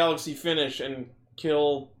Muscle Galaxy finish and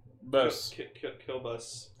kill Bus. Kill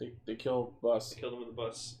Bus. They kill Bus. They killed him with a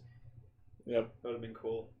bus. Yep. That would have been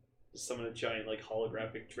cool. Summon a giant like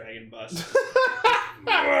holographic dragon bus.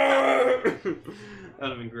 That would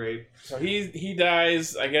have been great. So he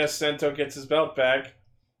dies. I guess Sento gets his belt back,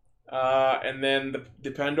 and then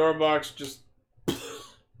the Pandora box just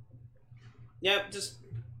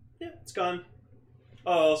it's gone.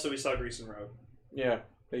 Oh, also we saw Grease and Road. yeah.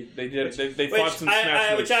 They fought some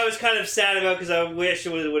Smash which I was kind of sad about because I wish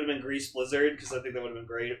it would have been Grease Blizzard because I think that would have been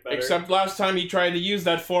great. Better. Except last time he tried to use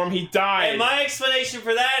that form, he died. And my explanation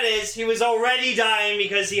for that is he was already dying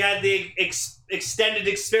because he had the extended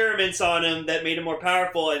experiments on him that made him more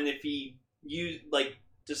powerful, and if he used like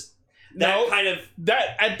just that kind of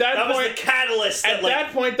that at that point was the catalyst. At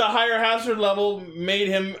that point, the higher hazard level made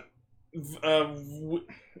him.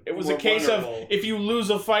 It was a case vulnerable. of if you lose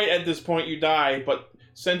a fight at this point, you die. But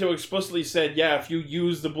Sento explicitly said, "Yeah, if you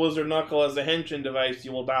use the Blizzard Knuckle as a henshin device,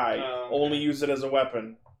 you will die. Okay. Only use it as a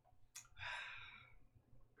weapon."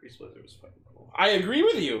 Grease Blizzard was fucking cool. I agree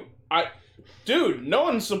with you. Dude, no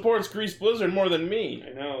one supports Grease Blizzard more than me.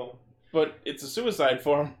 I know. But it's a suicide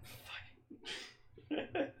form.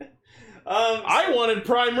 I wanted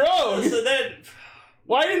Prime Rogue. So then,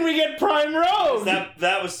 why didn't we get Prime Rogue?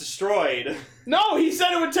 That was destroyed. No, he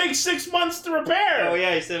said it would take 6 months to repair. Oh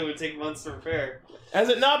yeah, he said it would take months to repair. Has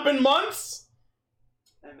it not been months?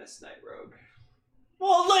 I miss Night Rogue.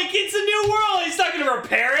 Well, like, it's a new world. He's not going to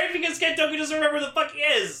repair it because Kentoku doesn't remember who the fuck he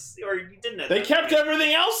is. Or he didn't. They kept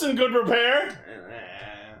everything else in good repair.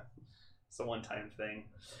 It's a one-time thing.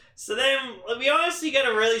 So then, we honestly got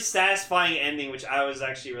a really satisfying ending, which I was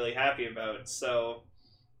actually really happy about. So,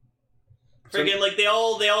 friggin', like, they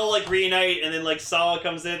all like, reunite, and then, like, Sawa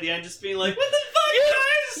comes in at the end just being like, what the fuck,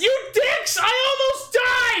 guys? You dicks! I almost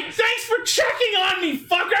died! Thanks for Start checking on me,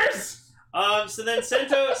 fuckers! So then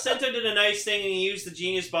Sento did a nice thing and he used the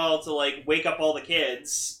Genius Ball to, like, wake up all the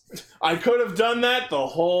kids. I could have done that the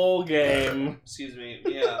whole game. Excuse me,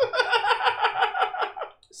 yeah.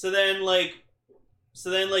 So then, Yui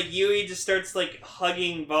just starts, like,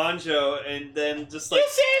 hugging Banjo, and then just, like... You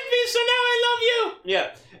saved me, so now I love you!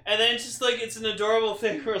 Yeah, and then it's just, like, it's an adorable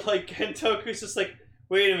thing where, like, Gentoku's just like,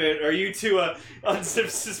 wait a minute, are you two,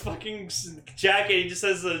 unzips his fucking jacket, he just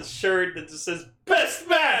has a shirt that just says, best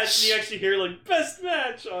match! And you actually hear, like, best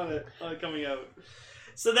match on it, coming out.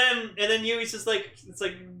 So then, and then Yui's just like, it's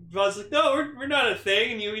like, Banjo's like, no, we're not a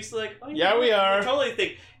thing, and Yui's like, oh, yeah, we are. We're totally a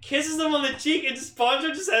thing. Kisses him on the cheek, and just Banjo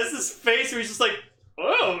just has this face where he's just like,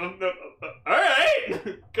 oh,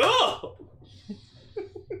 alright, cool.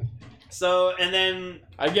 So, and then...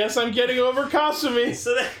 I guess I'm getting over Kasumi.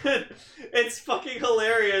 So then, it's fucking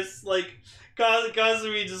hilarious, like,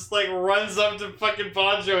 Kasumi just, like, runs up to fucking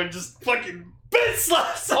Banjo and just fucking bitch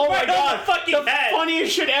slaps him right on the fucking head!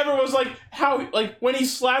 Funniest shit ever was, like, how, like, when he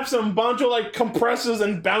slaps him, Banjo, like, compresses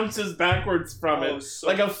and bounces backwards from it. So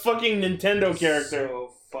like a fucking Nintendo character.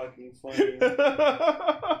 So fucking funny.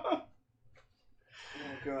 Oh,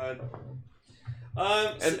 God.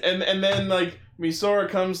 And then, like, Misora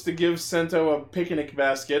comes to give Sento a picnic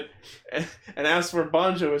basket and asks where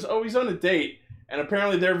Banjo is. Oh, he's on a date. And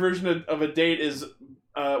apparently their version of a date is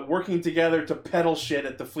working together to peddle shit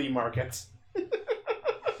at the flea market.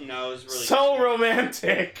 No, it was really so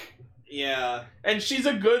romantic. Yeah. And she's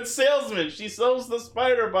a good salesman. She sells the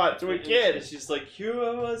spider bot to a kid. And she's like, you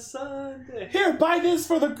have a Sunday. Here, buy this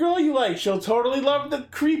for the girl you like. She'll totally love the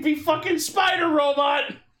creepy fucking spider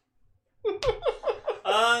robot.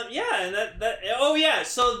 Yeah, and that oh yeah,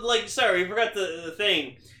 so, like, sorry, we forgot the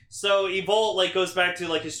thing. So Evolt, like, goes back to,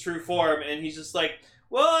 like, his true form, and he's just like,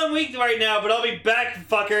 well, I'm weak right now, but I'll be back,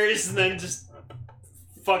 fuckers, and then just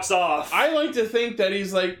fucks off. I like to think that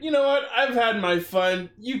he's like, you know what, I've had my fun,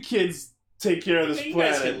 you kids take care of this you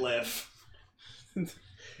planet. guys can live.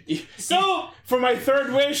 So, for my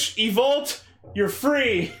third wish, Evolt, you're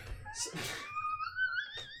free.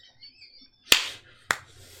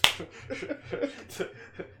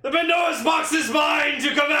 The Pandora's box is mine to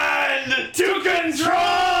command, to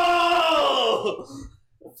control!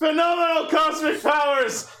 Phenomenal cosmic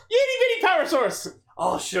powers! Itty bitty power source!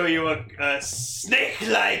 I'll show you a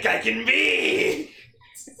snake-like I can be!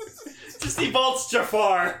 Just Evolt's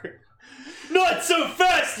Jafar. Not so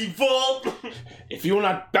fast, Evolt! If you will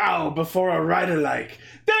not bow before a rider like,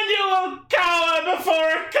 then you will cower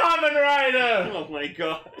before a common rider! Oh my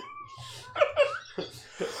god.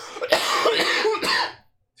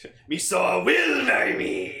 Misora will marry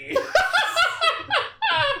me!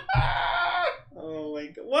 Oh my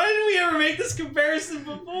god. Why didn't we ever make this comparison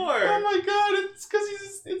before? Oh my god, it's because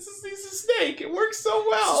he's a snake. It works so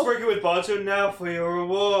well. Just working with Banjo now for your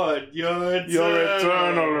reward. Your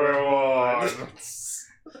eternal reward.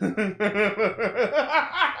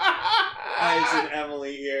 Eyes and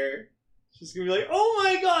Emily here. She's gonna be like, oh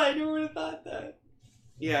my god, I never would have thought that.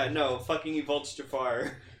 Yeah, no, fucking Evolt's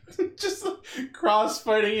Jafar. Just cross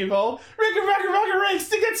fighting Evolt. Rocker,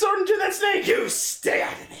 stick that sword into that snake! You stay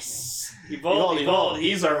out of this! Evolt,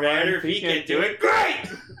 he's our rider. If he can do it,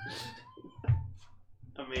 great!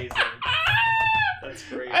 Amazing. That's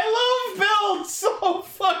great. I love Build so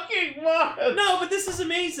fucking much! No, but this is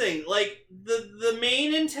amazing. Like, the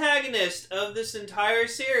main antagonist of this entire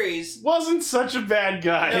series wasn't such a bad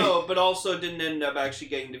guy. No, but also didn't end up actually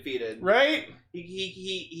getting defeated. Right?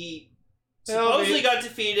 He supposedly got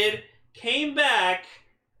defeated, came back,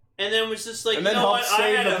 and then was just like, you know what, I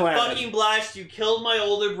had a fucking blast, you killed my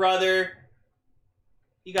older brother.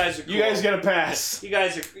 You guys are cool. You guys get a pass. You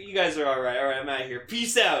guys are alright. Alright, I'm out of here.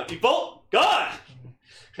 Peace out. Evolt, gone!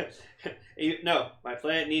 No, my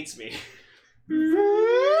planet needs me.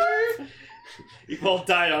 Evolt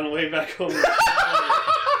died on the way back home.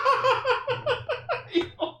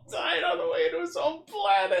 Evolt died on the way to his own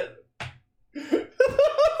planet.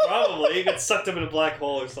 Probably. He got sucked up in a black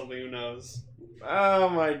hole or something, who knows. Oh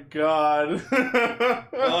my god. Oh,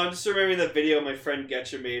 I'm just remembering that video my friend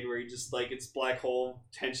Getcha made where he just, like, it's black hole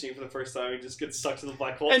tensioning for the first time, he just gets sucked to the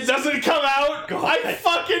black hole. And doesn't come out? God. I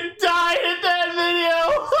fucking died in that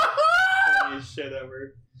video! Funniest shit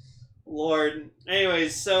ever. Lord.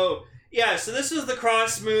 Anyways, so... Yeah, so this was the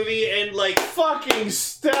Cross movie, and, like... Fucking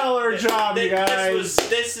stellar job, guys!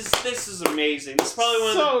 This is amazing. This is probably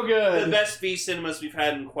one of the best V-cinemas we've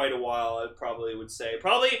had in quite a while, I probably would say.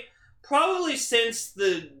 Probably since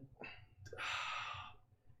the...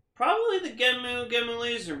 Probably the Gemu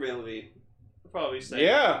Laser movie. I'd probably say.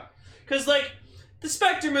 Yeah. Because, like, the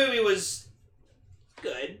Spectre movie was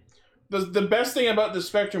good. the best thing about the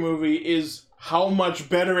Spectre movie is how much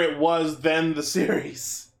better it was than the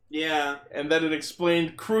series. Yeah. And that it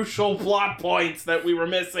explained crucial plot points that we were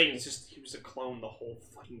missing. It's just, he was a clone the whole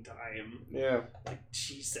fucking time. Yeah. Like,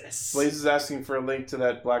 Jesus. Blaze is asking for a link to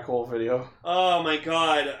that black hole video. Oh my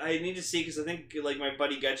god. I need to see, because I think, like, my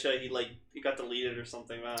buddy Getcha, he got deleted or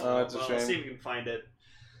something. Oh, that's a shame. I'll see if we can find it.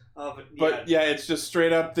 But yeah, it's just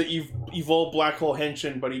straight up the evil black hole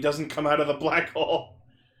henshin, but he doesn't come out of the black hole.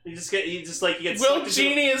 He gets Will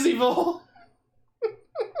Genie is evil!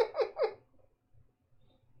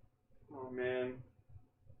 Oh man.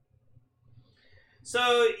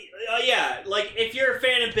 So yeah, like if you're a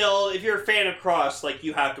fan of Bill, if you're a fan of Cross, like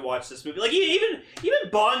you have to watch this movie. Like even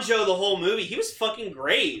Bonjo, the whole movie, he was fucking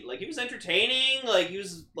great. Like he was entertaining. Like he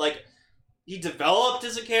was like he developed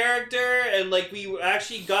as a character, and like we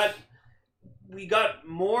got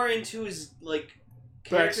more into his like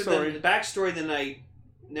character backstory than I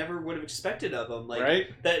never would have expected of him. Like right?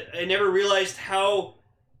 That I never realized how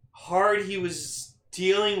hard he was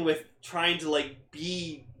dealing with trying to like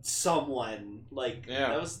be someone. Like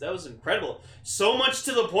that was incredible. So much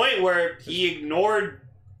to the point where he ignored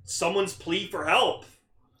someone's plea for help.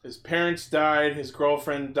 His parents died, his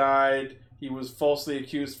girlfriend died, he was falsely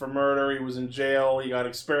accused for murder, he was in jail, he got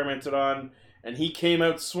experimented on, and he came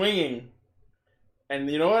out swinging. And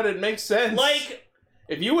you know what? It makes sense. Like,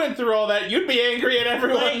 if you went through all that, you'd be angry at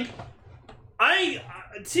everyone. Like,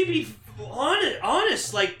 to be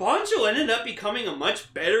honest, like, Bonjo ended up becoming a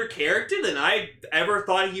much better character than I ever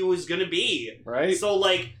thought he was gonna be. Right? So,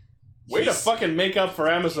 like... Way to fucking make up for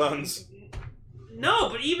Amazons. No,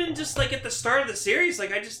 but even just, like, at the start of the series,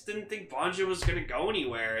 like, I just didn't think Bonjo was gonna go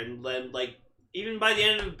anywhere. And then, like, even by the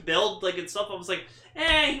end of the build, like, itself, I was like,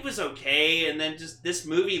 he was okay. And then just this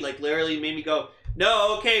movie, like, literally made me go...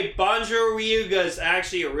 No, okay, Bonjo Ryuga's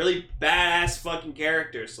actually a really badass fucking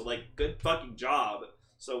character, so, like, good fucking job.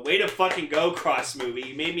 So, way to fucking go, Cross movie.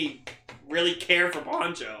 You made me really care for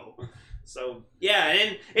Bonjo. So, yeah,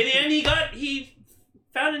 and in the end, he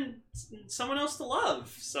found someone else to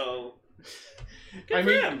love, so... Good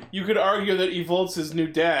for him. You could argue that Evolt's his new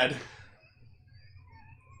dad.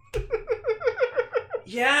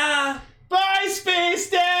 Yeah. Bye, Space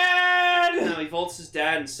Dad! No, Evolt's his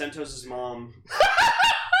dad and Sento's his mom.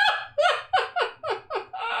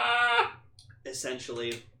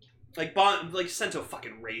 Essentially. Like, Sento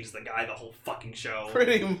fucking raised the guy the whole fucking show.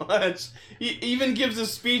 Pretty much. He even gives a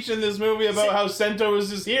speech in this movie about how Sento is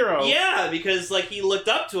his hero. Yeah, because, like, he looked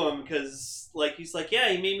up to him, because, like, he's like, yeah,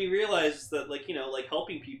 he made me realize that, like, you know, like,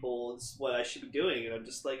 helping people is what I should be doing. And I'm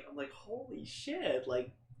like, holy shit,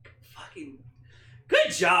 like, fucking...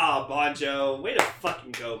 Good job, Bonjo. Way to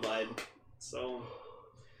fucking go, bud. So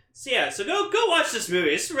yeah, so go watch this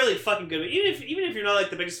movie. It's really fucking good. Even if you're not like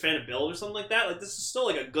the biggest fan of Build or something like that, like this is still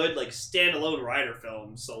like a good like standalone Rider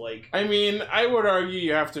film. So like, I mean, I would argue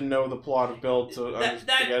you have to know the plot of Build to get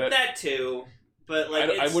it. That too. But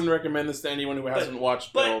like, I wouldn't recommend this to anyone who hasn't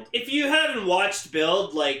watched Build. But if you haven't watched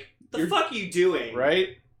Build, like, the fuck are you doing?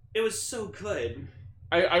 Right? It was so good.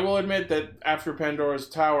 I will admit that after Pandora's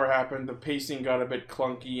Tower happened, the pacing got a bit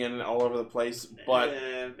clunky and all over the place, but...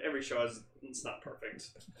 every show it's not perfect.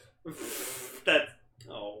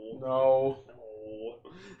 No.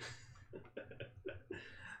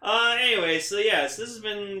 Anyway, so yes, this has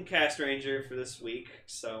been Cast Ranger for this week,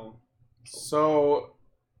 so... So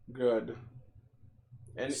good.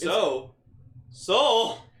 And Soldier!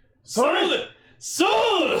 Soldier!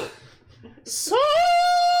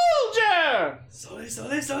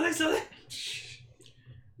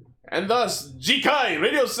 And thus, Jikai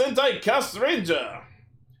Radio Sentai Cast Ranger.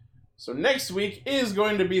 So next week is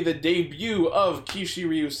going to be the debut of Kishi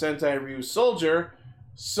Ryu Sentai Ryu Soldier.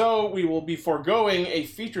 So we will be foregoing a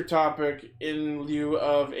feature topic in lieu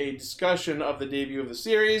of a discussion of the debut of the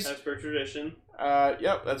series. As per tradition.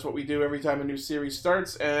 Yep, that's what we do every time a new series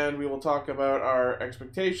starts, and we will talk about our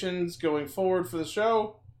expectations going forward for the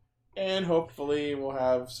show. And hopefully we'll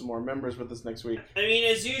have some more members with us next week. I mean,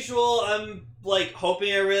 as usual, I'm, like,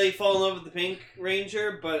 hoping I really fall in love with the Pink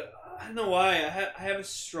Ranger, but I don't know why. I have a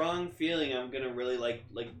strong feeling I'm gonna really like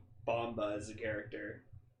Bomba as a character.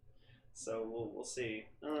 So, we'll see.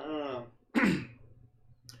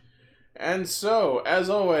 And so, as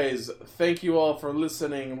always, thank you all for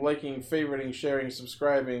listening, liking, favoriting, sharing,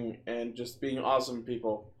 subscribing, and just being awesome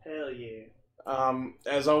people. Hell yeah.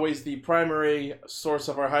 As always, the primary source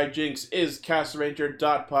of our hijinks is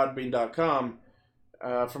castranger.podbean.com.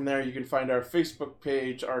 From there, you can find our Facebook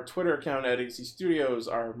page, our Twitter account at AC Studios,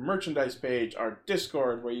 our merchandise page, our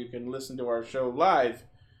Discord, where you can listen to our show live.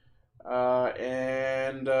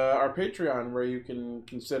 And our Patreon, where you can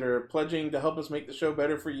consider pledging to help us make the show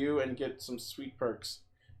better for you and get some sweet perks.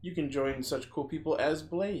 You can join such cool people as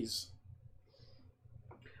Blaze.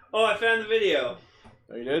 Oh, I found the video.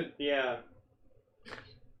 Oh, you did? Yeah.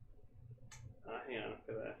 Hang on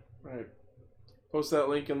for that. Right. Post that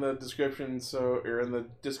link in the description, or in the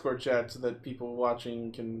Discord chat, so that people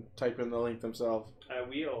watching can type in the link themselves. I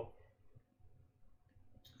will.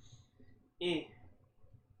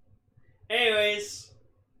 Anyways.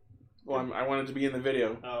 Well, I want it to be in the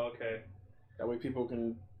video. Oh, okay. That way people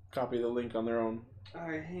can copy the link on their own.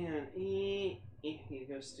 Alright, hang on. You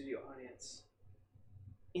go studio audience.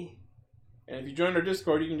 And if you join our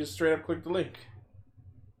Discord, you can just straight up click the link.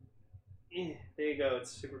 There you go.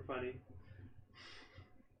 It's super funny.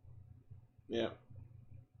 Yeah.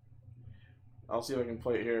 I'll see if I can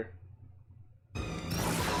play it here.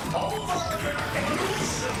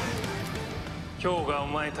 今日がお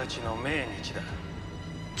前たちの命日だ。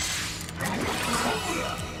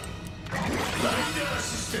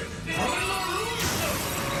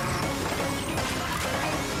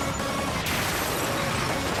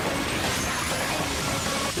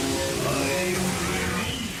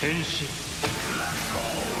変身。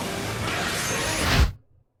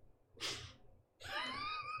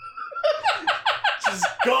 Just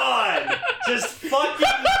gone! Just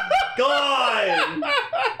fucking gone!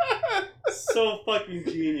 So fucking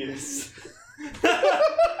genius. And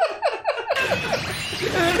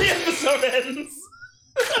then the episode ends!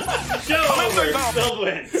 Show over! Still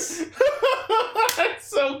wins. That's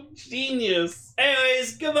so genius!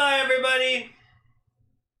 Anyways, goodbye everybody!